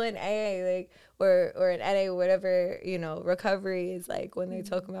people in AA, like, or in NA, or whatever, you know, recovery is like, when they're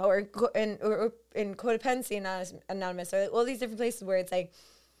talking about, or in Codependency Anonymous, or like all these different places where it's like,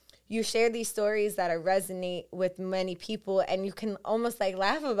 you share these stories that resonate with many people, and you can almost like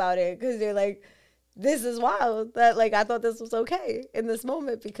laugh about it, because you're like, this is wild that like I thought this was okay in this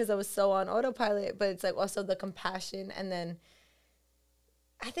moment because I was so on autopilot. But it's like also the compassion, and then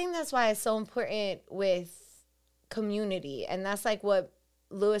I think that's why it's so important with community, and that's like what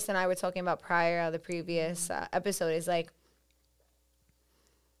Lewis and I were talking about prior to the previous episode, is like,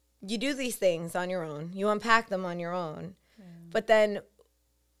 you do these things on your own, you unpack them on your own, but then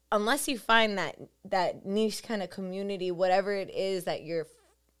unless you find that niche kind of community, whatever it is that you're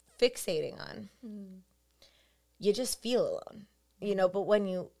fixating on, you just feel alone, you know. But when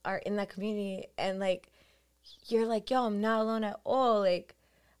you are in that community and like you're like, yo, I'm not alone at all, like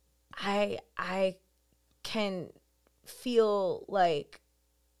I can feel like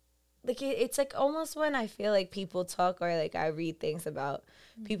it's like almost when I feel like people talk, or like I read things about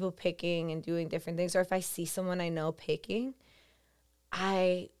people picking and doing different things, or if I see someone I know picking,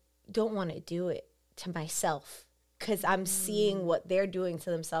 I don't want to do it to myself, because I'm seeing what they're doing to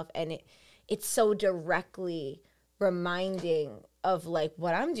themselves, and it's so directly reminding of like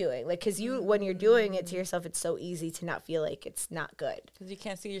what I'm doing. Like, because when you're doing it to yourself, it's so easy to not feel like it's not good, because you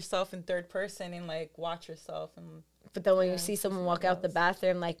can't see yourself in third person and like watch yourself. But then when you see someone walk out the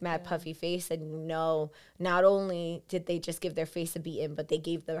bathroom like mad puffy face, and you know, not only did they just give their face a beating, but they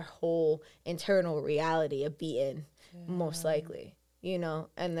gave their whole internal reality a beating, most likely, you know.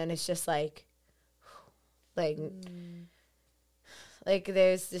 And then it's just like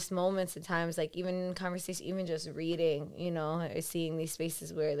there's just moments and times, like even in conversation, even just reading, you know, or seeing these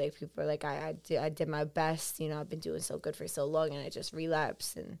spaces where like people are like, I did my best, you know, I've been doing so good for so long, and I just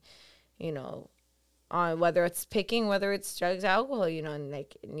relapse, and you know, on whether it's picking, whether it's drugs, alcohol, you know, and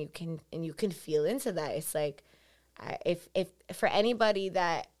like and you can feel into that. It's like, if for anybody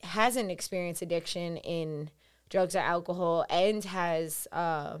that hasn't experienced addiction in drugs or alcohol and has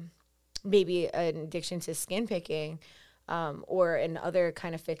maybe an addiction to skin picking, or another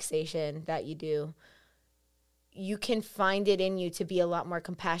kind of fixation that you do, you can find it in you to be a lot more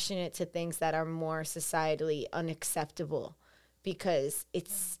compassionate to things that are more societally unacceptable, because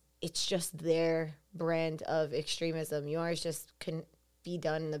it's just their brand of extremism. Yours just can be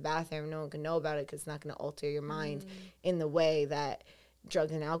done in the bathroom. No one can know about it because it's not going to alter your mind in the way that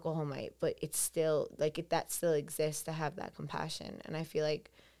drugs and alcohol might. But it's still, like, that still exists, to have that compassion. And I feel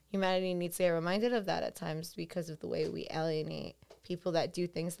like humanity needs to get reminded of that at times, because of the way we alienate people that do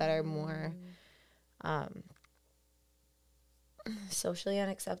things that are more socially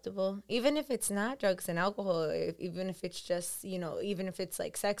unacceptable. Even if it's not drugs and alcohol, even if it's just, even if it's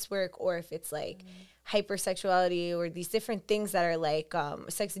like sex work, or if it's like hypersexuality, or these different things that are like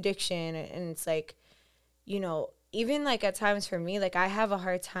sex addiction. And it's like, even like at times for me, like I have a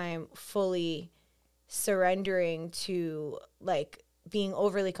hard time fully surrendering to like being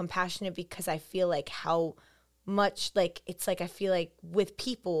overly compassionate, because I feel like how much, like, it's like I feel like with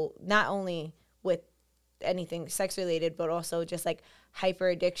people, not only with anything sex related, but also just like hyper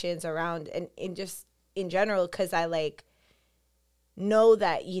addictions around, and just in general, because I like know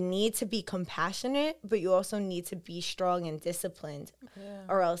that you need to be compassionate, but you also need to be strong and disciplined,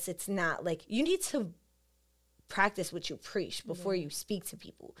 or else it's not like, you need to practice what you preach before you speak to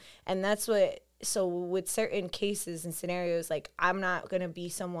people. And that's what, so with certain cases and scenarios, like I'm not going to be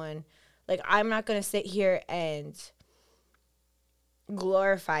someone, like I'm not going to sit here and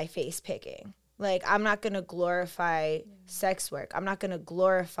glorify face picking. Like I'm not going to glorify sex work. I'm not going to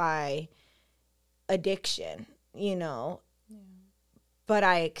glorify addiction, but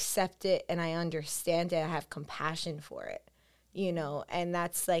I accept it and I understand it. I have compassion for it. And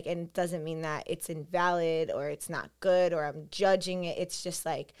that's like, and it doesn't mean that it's invalid or it's not good or I'm judging it. It's just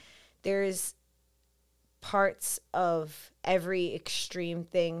like, there's parts of every extreme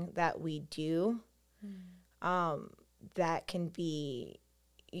thing that we do that can be,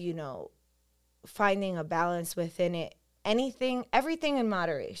 finding a balance within it. Everything in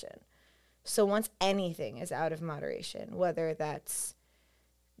moderation. So once anything is out of moderation, whether it's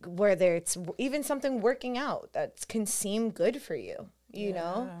even something working out that can seem good for you,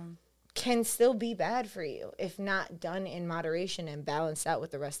 can still be bad for you if not done in moderation and balanced out with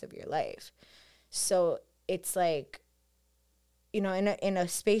the rest of your life. So it's like, in a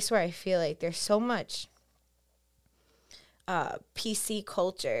space where I feel like there's so much PC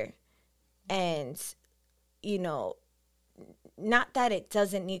culture, and, not that it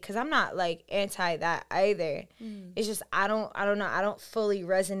doesn't need, because I'm not like anti that either. It's just I don't know, I don't fully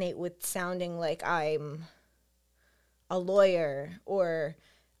resonate with sounding like I'm a lawyer, or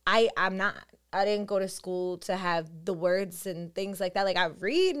I'm not. I didn't go to school to have the words and things like that. Like I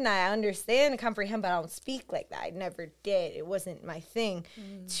read and I understand and comprehend, but I don't speak like that. I never did. It wasn't my thing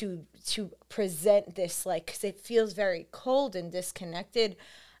to present this, like, because it feels very cold and disconnected.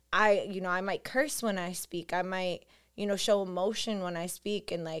 I might curse when I speak. I might, show emotion when I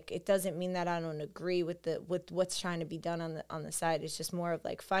speak, and like it doesn't mean that I don't agree with what's trying to be done on the side. It's just more of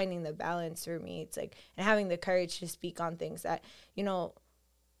like finding the balance for me. It's like, and having the courage to speak on things that,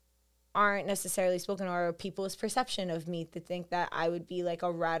 aren't necessarily spoken, or people's perception of me to think that I would be like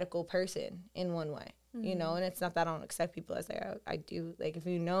a radical person in one way. And it's not that I don't accept people as they are. I do. Like, if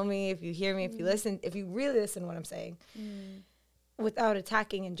you know me, if you hear me, if you listen, if you really listen to what I'm saying, without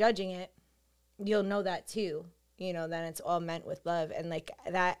attacking and judging it, you'll know that too. That it's all meant with love. And like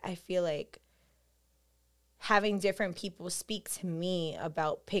that, I feel like having different people speak to me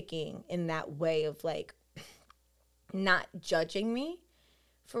about picking in that way of like not judging me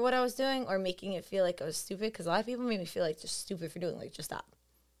for what I was doing or making it feel like I was stupid, because a lot of people made me feel like just stupid for doing, like, just stop.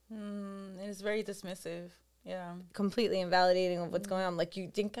 It's very dismissive. Yeah. Completely invalidating of what's going on. Like, you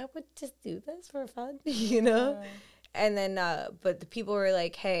think I would just do this for fun, And then, but the people were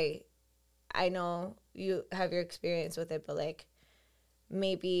like, hey, I know you have your experience with it, but like,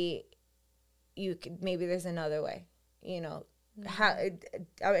 maybe there's another way, how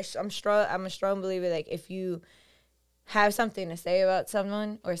I'm a strong believer. Like, if you have something to say about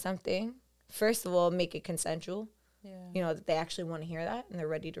someone or something, first of all, make it consensual. That they actually want to hear that and they're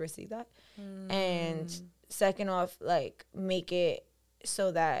ready to receive that. And second off, like, make it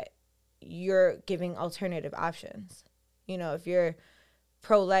so that you're giving alternative options. If you're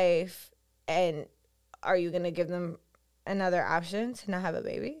pro-life, and are you going to give them another option to not have a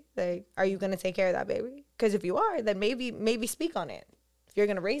baby? Like, are you going to take care of that baby? Because if you are, then maybe speak on it. If you're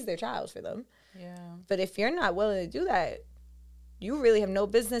going to raise their child for them. Yeah. But if you're not willing to do that, you really have no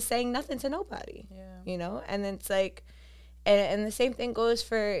business saying nothing to nobody. Yeah. And then it's like, and the same thing goes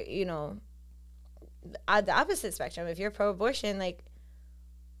for, the opposite spectrum. If you're pro-abortion, like,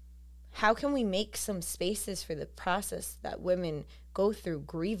 how can we make some spaces for the process that women go through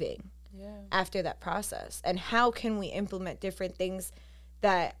grieving after that process? And how can we implement different things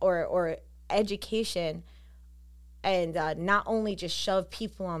that, or education, and not only just shove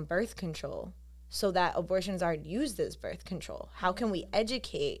people on birth control so that abortions aren't used as birth control? How can we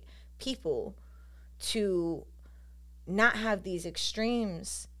educate people to not have these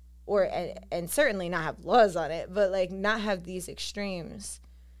extremes, or and certainly not have laws on it, but like not have these extremes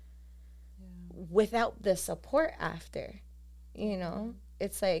without the support after, you know?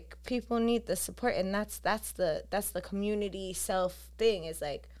 It's like people need the support, and that's the community self thing. Is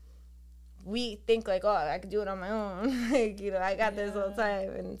like we think like, oh, I could do it on my own. Like, you know, I got this whole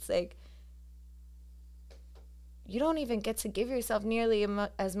time, and it's like you don't even get to give yourself nearly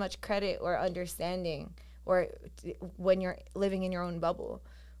as much credit or understanding, or when you're living in your own bubble.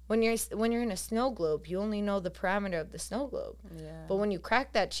 When you're in a snow globe, you only know the parameter of the snow globe. But when you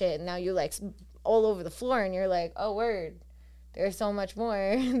crack that shit, and now you're like all over the floor, and you're like, oh, word, there's so much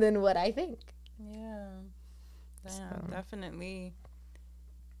more than what I think. Definitely.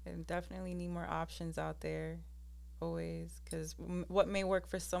 And definitely need more options out there, always, because what may work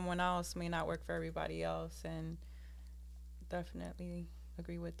for someone else may not work for everybody else, and definitely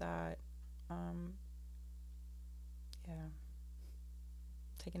agree with that.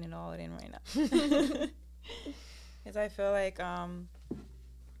 Taking it all in right now. Because I feel like,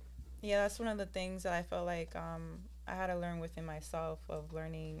 that's one of the things that I feel like I had to learn within myself, of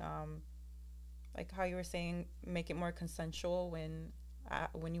learning, like how you were saying, make it more consensual when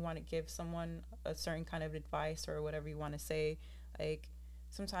you want to give someone a certain kind of advice or whatever you want to say. Like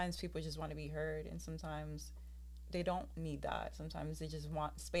sometimes people just want to be heard, and sometimes they don't need that. Sometimes they just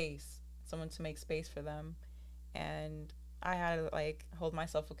want space, someone to make space for them. And I had to like hold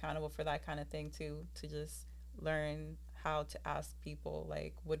myself accountable for that kind of thing too, to just learn how to ask people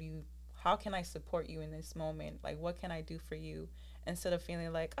like, how can I support you in this moment? Like, what can I do for you? Instead of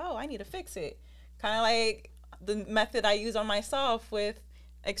feeling like, oh, I need to fix it. Kind of like the method I use on myself with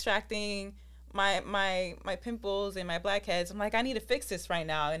extracting my pimples and my blackheads. I'm like, I need to fix this right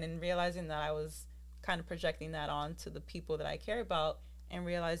now. And then realizing that I was kind of projecting that onto the people that I care about, and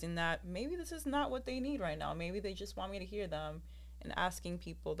realizing that maybe this is not what they need right now. Maybe they just want me to hear them, and asking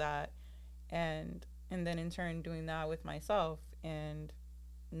people that, and then in turn doing that with myself, and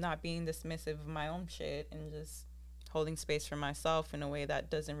not being dismissive of my own shit, and just holding space for myself in a way that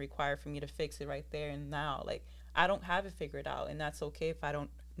doesn't require for me to fix it right there and now. Like, I don't have it figured out, and that's okay if I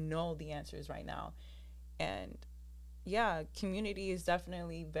don't know the answers right now. And community is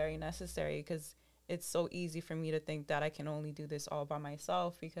definitely very necessary, because it's so easy for me to think that I can only do this all by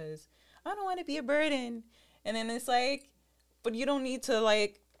myself because I don't want to be a burden. And then it's like, but you don't need to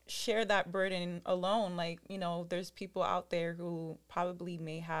like share that burden alone. Like, you know, there's people out there who probably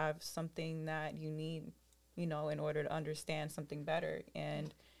may have something that you need, you know, in order to understand something better.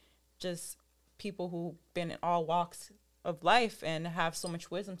 And just people who've been in all walks of life and have so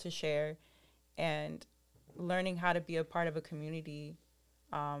much wisdom to share, and learning how to be a part of a community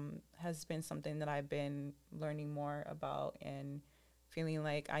has been something that I've been learning more about, and feeling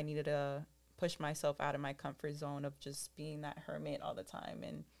like I needed to push myself out of my comfort zone of just being that hermit all the time.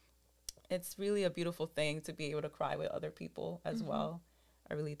 And it's really a beautiful thing to be able to cry with other people as well.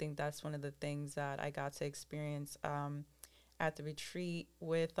 I really think that's one of the things that I got to experience at the retreat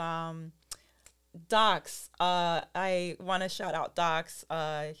with Docs. I want to shout out Docs.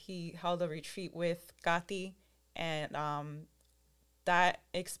 He held a retreat with Gati, and that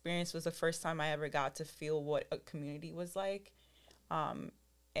experience was the first time I ever got to feel what a community was like.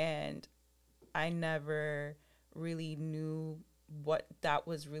 And I never really knew what that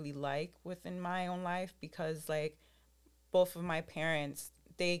was really like within my own life, because like both of my parents,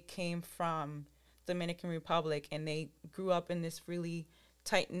 they came from Dominican Republic, and they grew up in this really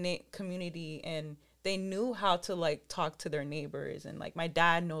tight-knit community, and they knew how to like talk to their neighbors. And like my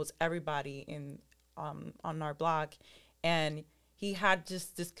dad knows everybody in on our block, and he had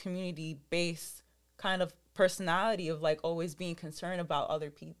just this community-based kind of personality of like always being concerned about other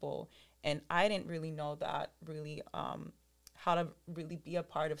people. And I didn't really know that really how to really be a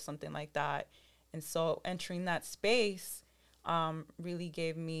part of something like that. And so entering that space really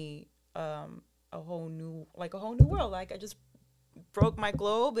gave me a whole new world. Like I just broke my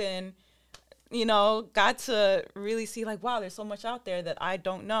globe, and you know, got to really see like, wow, there's so much out there that I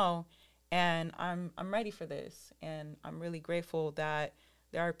don't know, and I'm ready for this. And I'm really grateful that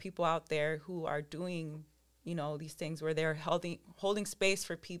there are people out there who are doing, you know, these things where they're holding space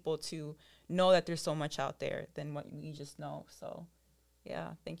for people to know that there's so much out there than what we just know. So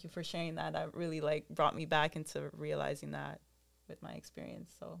yeah, thank you for sharing that. That really like brought me back into realizing that with my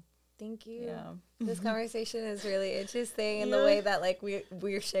experience. So Thank you. Yeah. This conversation is really interesting in the way that like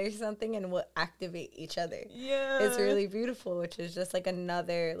we share something and we'll activate each other. Yeah. It's really beautiful, which is just like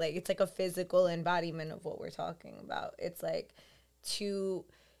another, like, it's like a physical embodiment of what we're talking about. It's like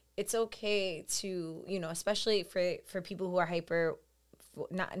it's okay to, you know, especially for people who are hyper,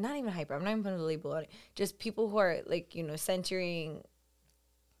 not even hyper, I'm not even putting a label on it, just people who are like, you know, centering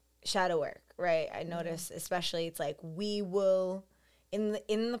shadow work, right? I notice especially it's like we will in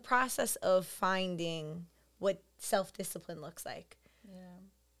the process of finding what self-discipline looks like,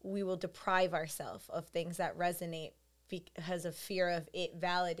 we will deprive ourselves of things that resonate because of fear of it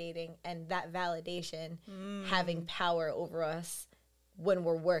validating and that validation having power over us when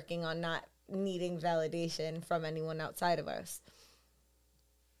we're working on not needing validation from anyone outside of us.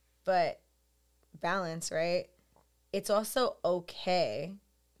 But balance, right? It's also okay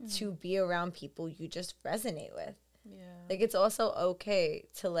to be around people you just resonate with. Yeah. Like, it's also okay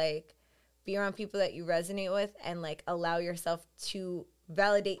to, like, be around people that you resonate with and, like, allow yourself to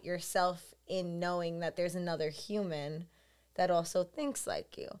validate yourself in knowing that there's another human that also thinks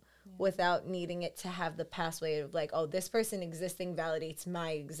like you without needing it to have the pathway of, like, oh, this person existing validates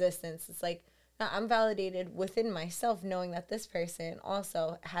my existence. It's like, no, I'm validated within myself knowing that this person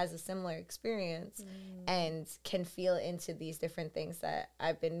also has a similar experience and can feel into these different things that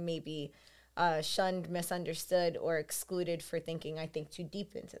I've been maybe shunned, misunderstood, or excluded for thinking I think too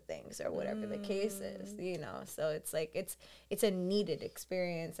deep into things or whatever the case is, you know? So it's like, it's a needed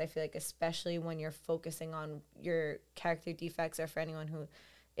experience. I feel like, especially when you're focusing on your character defects, or for anyone who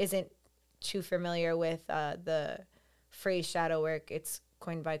isn't too familiar with the phrase shadow work, it's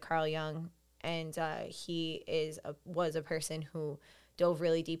coined by Carl Jung. And he was a person who dove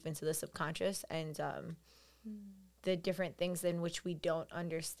really deep into the subconscious and the different things in which we don't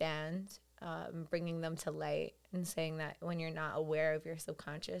understand, bringing them to light and saying that when you're not aware of your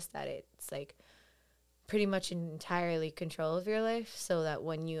subconscious, that it's like pretty much entirely control of your life. So that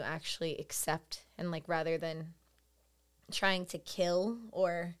when you actually accept and, like, rather than trying to kill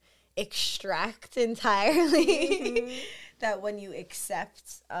or extract entirely, that when you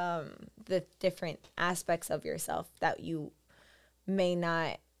accept the different aspects of yourself that you may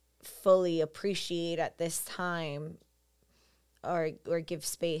not fully appreciate at this time or give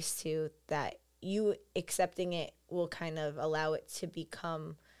space to, that you accepting it will kind of allow it to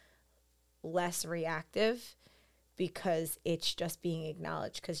become less reactive because it's just being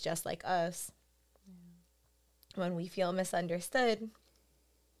acknowledged. Because just like us, when we feel misunderstood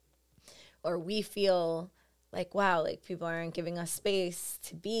or we feel like, wow, like people aren't giving us space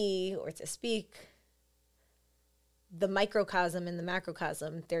to be or to speak, the microcosm and the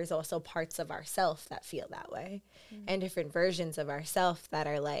macrocosm, there's also parts of ourself that feel that way and different versions of ourself that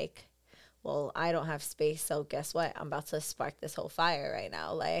are like, well, I don't have space, so guess what? I'm about to spark this whole fire right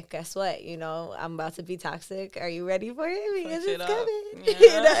now. Like, guess what? You know, I'm about to be toxic. Are you ready for it? Because it's coming. Yeah.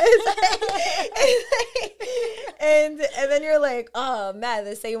 You know, it's like, and then you're like, oh, man,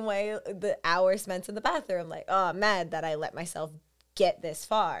 the same way the hour spent in the bathroom. Like, oh, mad that I let myself get this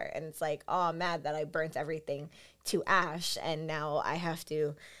far. And it's like, oh, mad that I burnt everything to ash. And now I have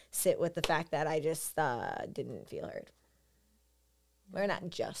to sit with the fact that I just didn't feel heard. Or not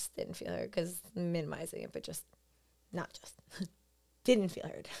just didn't feel heard, because minimizing it, but just not just didn't feel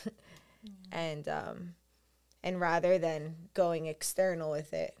heard. And rather than going external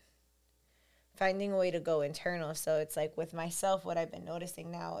with it, finding a way to go internal. So it's like with myself, what I've been noticing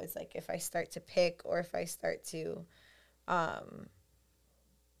now is like if I start to pick or if I start to,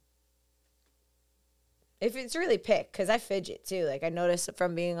 if it's really pick, because I fidget too. Like I noticed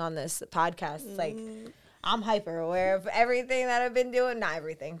from being on this podcast, it's like I'm hyper aware of everything that I've been doing. Not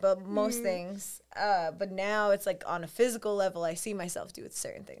everything, but most things. But now it's like on a physical level, I see myself do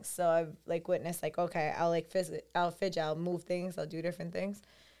certain things. So I've like witnessed like, okay, I'll fidget, I'll move things, I'll do different things.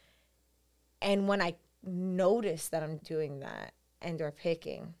 And when I notice that I'm doing that and or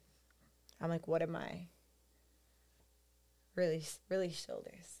picking, I'm like, what am I? Release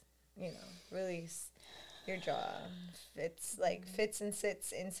shoulders, you know, release your jaw. It's like fits and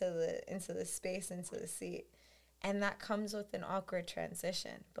sits into the space, into the seat. And that comes with an awkward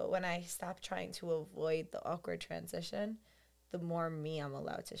transition. But when I stop trying to avoid the awkward transition, the more me I'm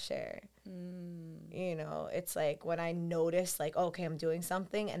allowed to share. You know, it's like when I notice like, okay, I'm doing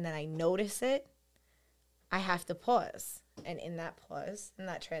something and then I notice it, I have to pause. And in that pause, in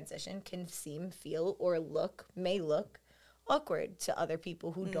that transition can seem, feel, or may look awkward to other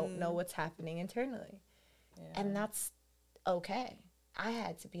people who don't know what's happening internally. Yeah. And that's okay. I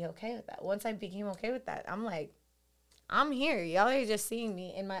had to be okay with that. Once I became okay with that, I'm like, I'm here. Y'all are just seeing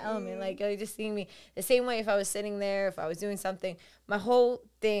me in my element. Like, y'all are just seeing me the same way if I was sitting there, if I was doing something. My whole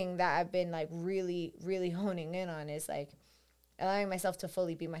thing that I've been, like, really, really honing in on is, like, allowing myself to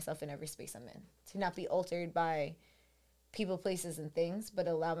fully be myself in every space I'm in. To not be altered by people, places, and things, but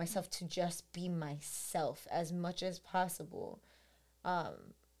allow myself to just be myself as much as possible.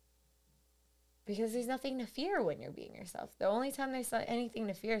 Because there's nothing to fear when you're being yourself. The only time there's anything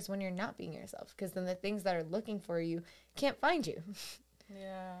to fear is when you're not being yourself. Because then the things that are looking for you can't find you.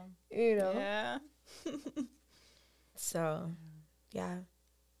 Yeah. You know? Yeah. So, yeah.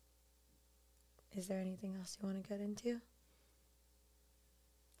 Is there anything else you want to get into? I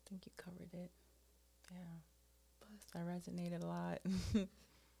think you covered it. Yeah. That resonated a lot.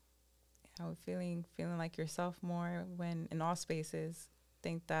 Feeling like yourself more when in all spaces.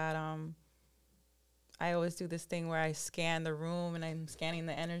 Think that I always do this thing where I scan the room and I'm scanning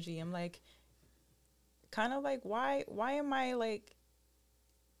the energy. I'm like, kind of like, why am I like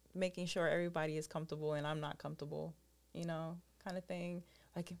making sure everybody is comfortable and I'm not comfortable, you know, kind of thing.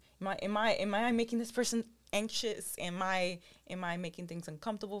 Like, am I making this person anxious? Am I making things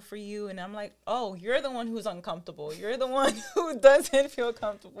uncomfortable for you? And I'm like, oh, you're the one who's uncomfortable. You're the one who doesn't feel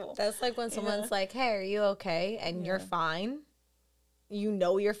comfortable. That's like when someone's like, hey, are you okay? And you're fine. You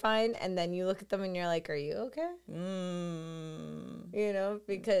know you're fine, and then you look at them and you're like, are you okay? You know,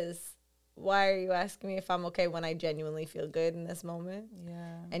 because why are you asking me if I'm okay when I genuinely feel good in this moment?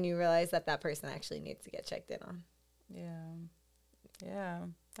 Yeah. And you realize that person actually needs to get checked in on. Yeah,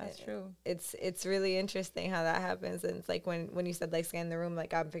 that's true. It's really interesting how that happens. And it's like when you said, like, scan the room,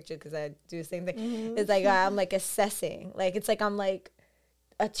 like, I'm pictured because I do the same thing. Mm-hmm. It's like I'm, like, assessing. Like, it's like I'm, like,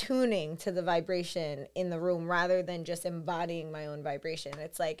 attuning to the vibration in the room rather than just embodying my own vibration.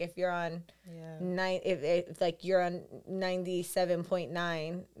 It's like if you're on if like you're on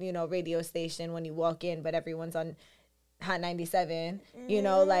 97.9, you know, radio station when you walk in, but everyone's on Hot 97, you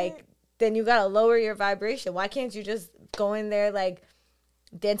know, like, then you gotta lower your vibration. Why can't you just go in there like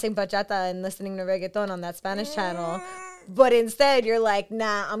dancing bachata and listening to reggaeton on that Spanish channel? But instead, you're like,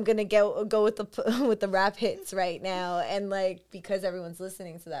 nah, I'm gonna go with the rap hits right now, and like, because everyone's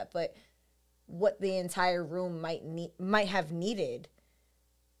listening to that. But what the entire room might have needed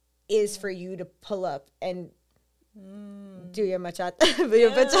is for you to pull up and do your bachata, your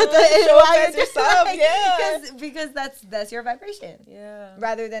bachata, and yourself, because that's your vibration. Yeah.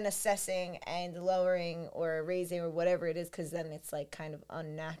 Rather than assessing and lowering or raising or whatever it is, because then it's like kind of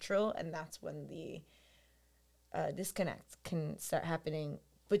unnatural, and that's when the disconnect can start happening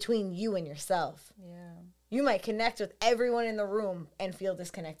between you and yourself. Yeah. You might connect with everyone in the room and feel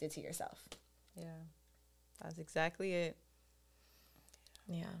disconnected to yourself. Yeah. That's exactly it.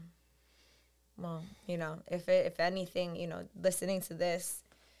 Yeah. Well, you know, if anything, you know, listening to this,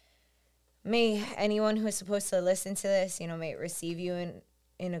 may anyone who is supposed to listen to this, you know, may it receive you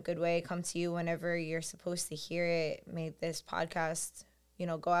in a good way, come to you whenever you're supposed to hear it. May this podcast, you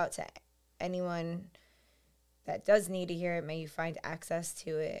know, go out to anyone that does need to hear it. May you find access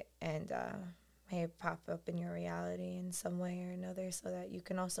to it, and may it pop up in your reality in some way or another, so that you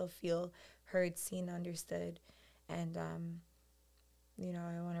can also feel heard, seen, understood. And you know,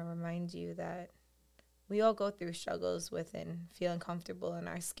 I want to remind you that we all go through struggles within feeling comfortable in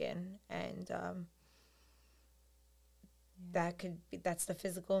our skin, and that's the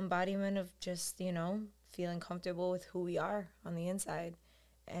physical embodiment of just, you know, feeling comfortable with who we are on the inside.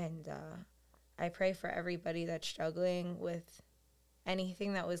 And I pray for everybody that's struggling with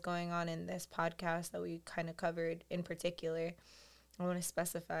anything that was going on in this podcast that we kind of covered in particular. I want to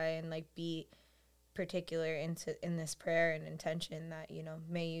specify and like be particular in this prayer and intention that, you know,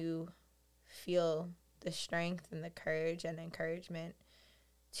 may you feel the strength and the courage and encouragement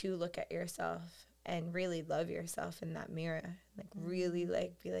to look at yourself and really love yourself in that mirror. Like, really,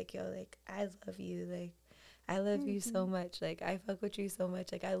 like, be like, yo, like, I love you. Like, I love you so much. Like, I fuck with you so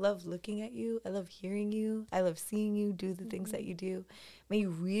much. Like, I love looking at you. I love hearing you. I love seeing you do the things that you do. May you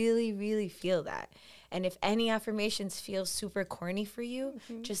really, really feel that. And if any affirmations feel super corny for you,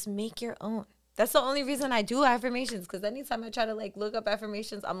 just make your own. That's the only reason I do affirmations, because anytime I try to, like, look up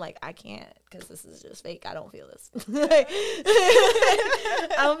affirmations, I'm like, I can't, because this is just fake. I don't feel this. Like,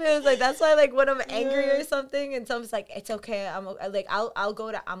 I don't feel this. Like, that's why, like, when I'm angry or something, and someone's like, it's okay. I'll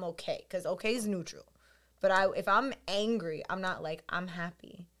go to I'm okay, because okay is neutral. But if I'm angry, I'm not like, I'm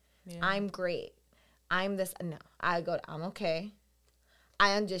happy. Yeah. I'm great. I'm this. No, I go to I'm okay.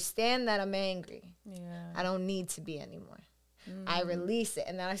 I understand that I'm angry. Yeah. I don't need to be anymore. I release it,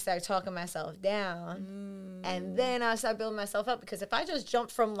 and then I start talking myself down. And then I start building myself up, because if I just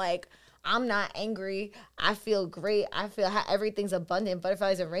jump from like, I'm not angry, I feel great, I feel everything's abundant,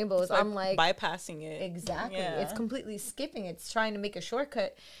 butterflies and rainbows, I'm like bypassing it. Exactly. Yeah. It's completely skipping. It's trying to make a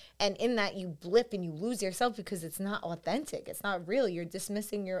shortcut. And in that, you blip and you lose yourself because it's not authentic. It's not real. You're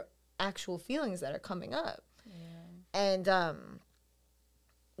dismissing your actual feelings that are coming up. Yeah. And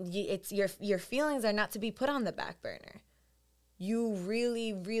it's your feelings are not to be put on the back burner. You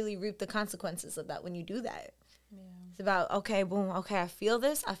really, really reap the consequences of that when you do that. Yeah. It's about, okay, boom, okay, I feel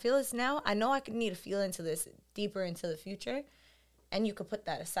this now. I know I need to feel into this deeper into the future. And you could put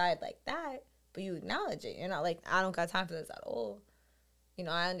that aside like that, but you acknowledge it. You're not like, I don't got time for this at all. You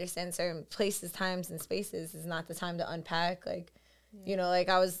know, I understand certain places, times, and spaces is not the time to unpack. Like, you know, like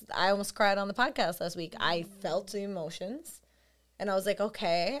I almost cried on the podcast last week. I felt the emotions. And I was like,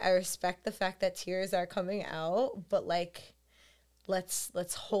 okay, I respect the fact that tears are coming out, but like,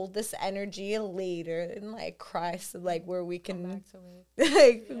 let's hold this energy later and like cry, so like where we can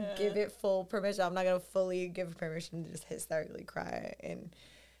like give it full permission. I'm not gonna fully give permission to just hysterically cry in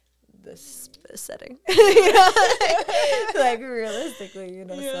this setting, you know, like realistically, you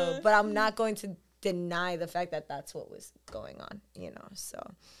know. Yeah. So, but I'm not going to deny the fact that that's what was going on, you know. So,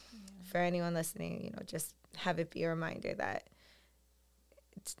 for anyone listening, you know, just have it be a reminder that.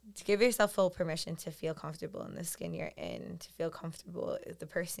 To give yourself full permission to feel comfortable in the skin you're in, to feel comfortable with the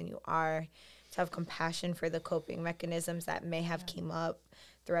person you are, to have compassion for the coping mechanisms that may have came up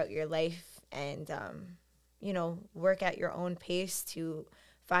throughout your life, and, you know, work at your own pace to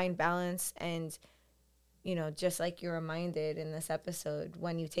find balance. And, you know, just like you're reminded in this episode,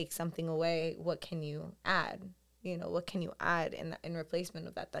 when you take something away, what can you add? You know, what can you add in replacement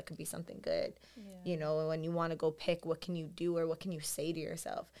of that? That could be something good. Yeah. You know, when you want to go pick, what can you do, or what can you say to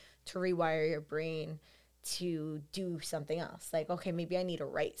yourself to rewire your brain to do something else? Like, okay, maybe I need to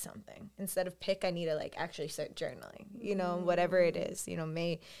write something. Instead of pick, I need to like actually start journaling, you know, whatever it is. You know,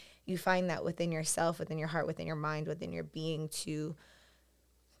 may you find that within yourself, within your heart, within your mind, within your being to,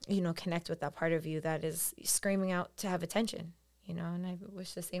 you know, connect with that part of you that is screaming out to have attention, you know. And I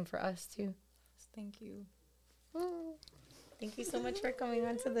wish the same for us too. Thank you. Thank you so much for coming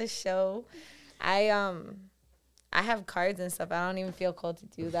on to the show. I have cards and stuff. I don't even feel called to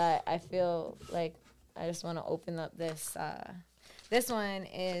do that. I feel like I just want to open up this. This one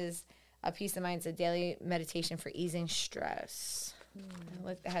is a Peace of Mind. It's a daily meditation for easing stress.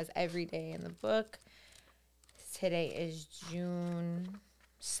 Look, it has every day in the book. Today is June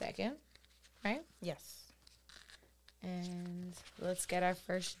 2nd, right? Yes. And let's get our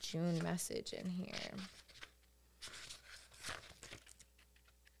first June message in here.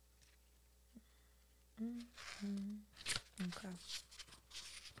 Okay.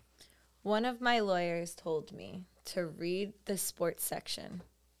 One of my lawyers told me to read the sports section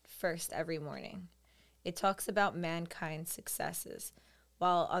first every morning. It talks about mankind's successes,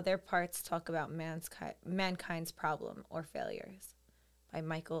 while other parts talk about mankind's problem or failures. By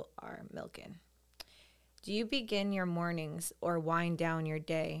Michael R. Milken. Do you begin your mornings or wind down your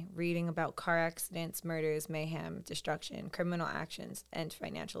day reading about car accidents, murders, mayhem, destruction, criminal actions, and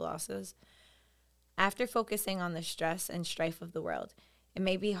financial losses? After focusing on the stress and strife of the world, it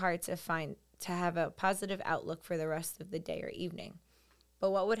may be hard to have a positive outlook for the rest of the day or evening. But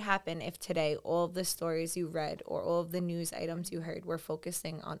what would happen if today all of the stories you read or all of the news items you heard were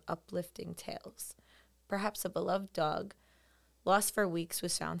focusing on uplifting tales? Perhaps a beloved dog, lost for weeks,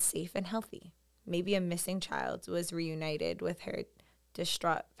 was found safe and healthy. Maybe a missing child was reunited with her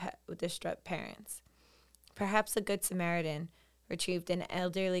distraught parents. Perhaps a good Samaritan retrieved an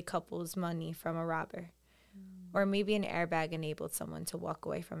elderly couple's money from a robber. Or maybe an airbag enabled someone to walk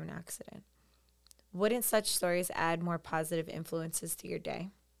away from an accident. Wouldn't such stories add more positive influences to your day?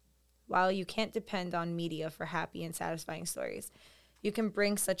 While you can't depend on media for happy and satisfying stories, you can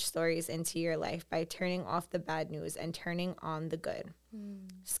bring such stories into your life by turning off the bad news and turning on the good.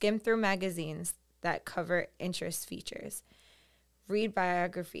 Skim through magazines that cover interest features. Read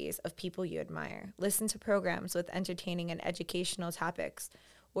biographies of people you admire. Listen to programs with entertaining and educational topics,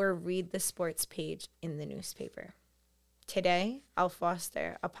 or read the sports page in the newspaper. Today, I'll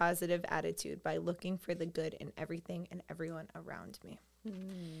foster a positive attitude by looking for the good in everything and everyone around me.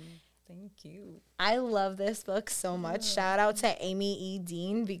 Thank you. I love this book so much. Shout out to Amy E.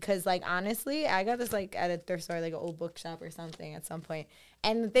 Dean, because like honestly, I got this like at a thrift store, like an old bookshop or something at some point.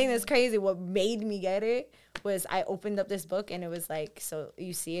 And the thing that's crazy, what made me get it was I opened up this book and it was like, so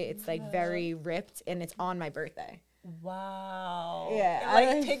you see it, it's like very ripped and it's on my birthday. Wow. Yeah.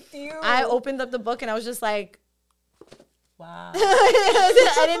 I picked you. I opened up the book and I was just like, wow.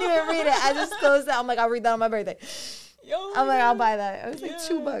 I didn't even read it. I just closed it. I'm like, I'll read that on my birthday. Yo, I'm like, I'll buy that. It was like yeah.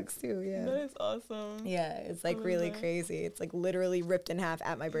 $2 too. Yeah. That is awesome. Yeah, it's like really crazy. It's like literally ripped in half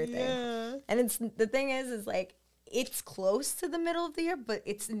at my birthday. Yeah. And it's the thing is like it's close to the middle of the year, but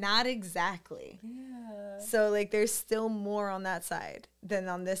it's not exactly. Yeah. So like there's still more on that side than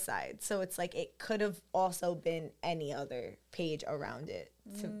on this side. So it's like it could have also been any other page around it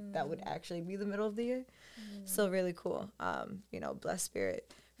that would actually be the middle of the year. So really cool. You know, blessed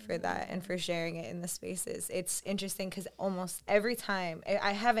spirit for that and for sharing it in the spaces. It's interesting because almost every time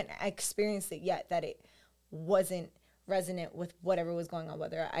I haven't experienced it yet that it wasn't resonant with whatever was going on,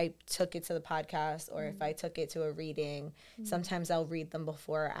 whether I took it to the podcast or if I took it to a reading. Sometimes I'll read them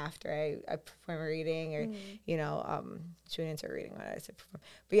before or after I perform a reading or you know tune into a reading when I say perform.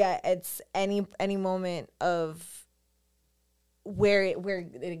 But yeah, it's any moment of where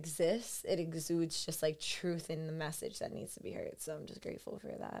it exists, it exudes just like truth in the message that needs to be heard. So I'm just grateful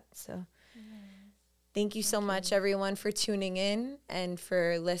for that. So thank you so much, everyone, for tuning in and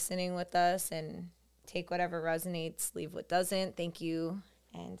for listening with us, and take whatever resonates, leave what doesn't. Thank you.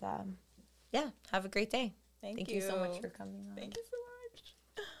 And yeah, have a great day. Thank you so much you for coming on. Thank you so much.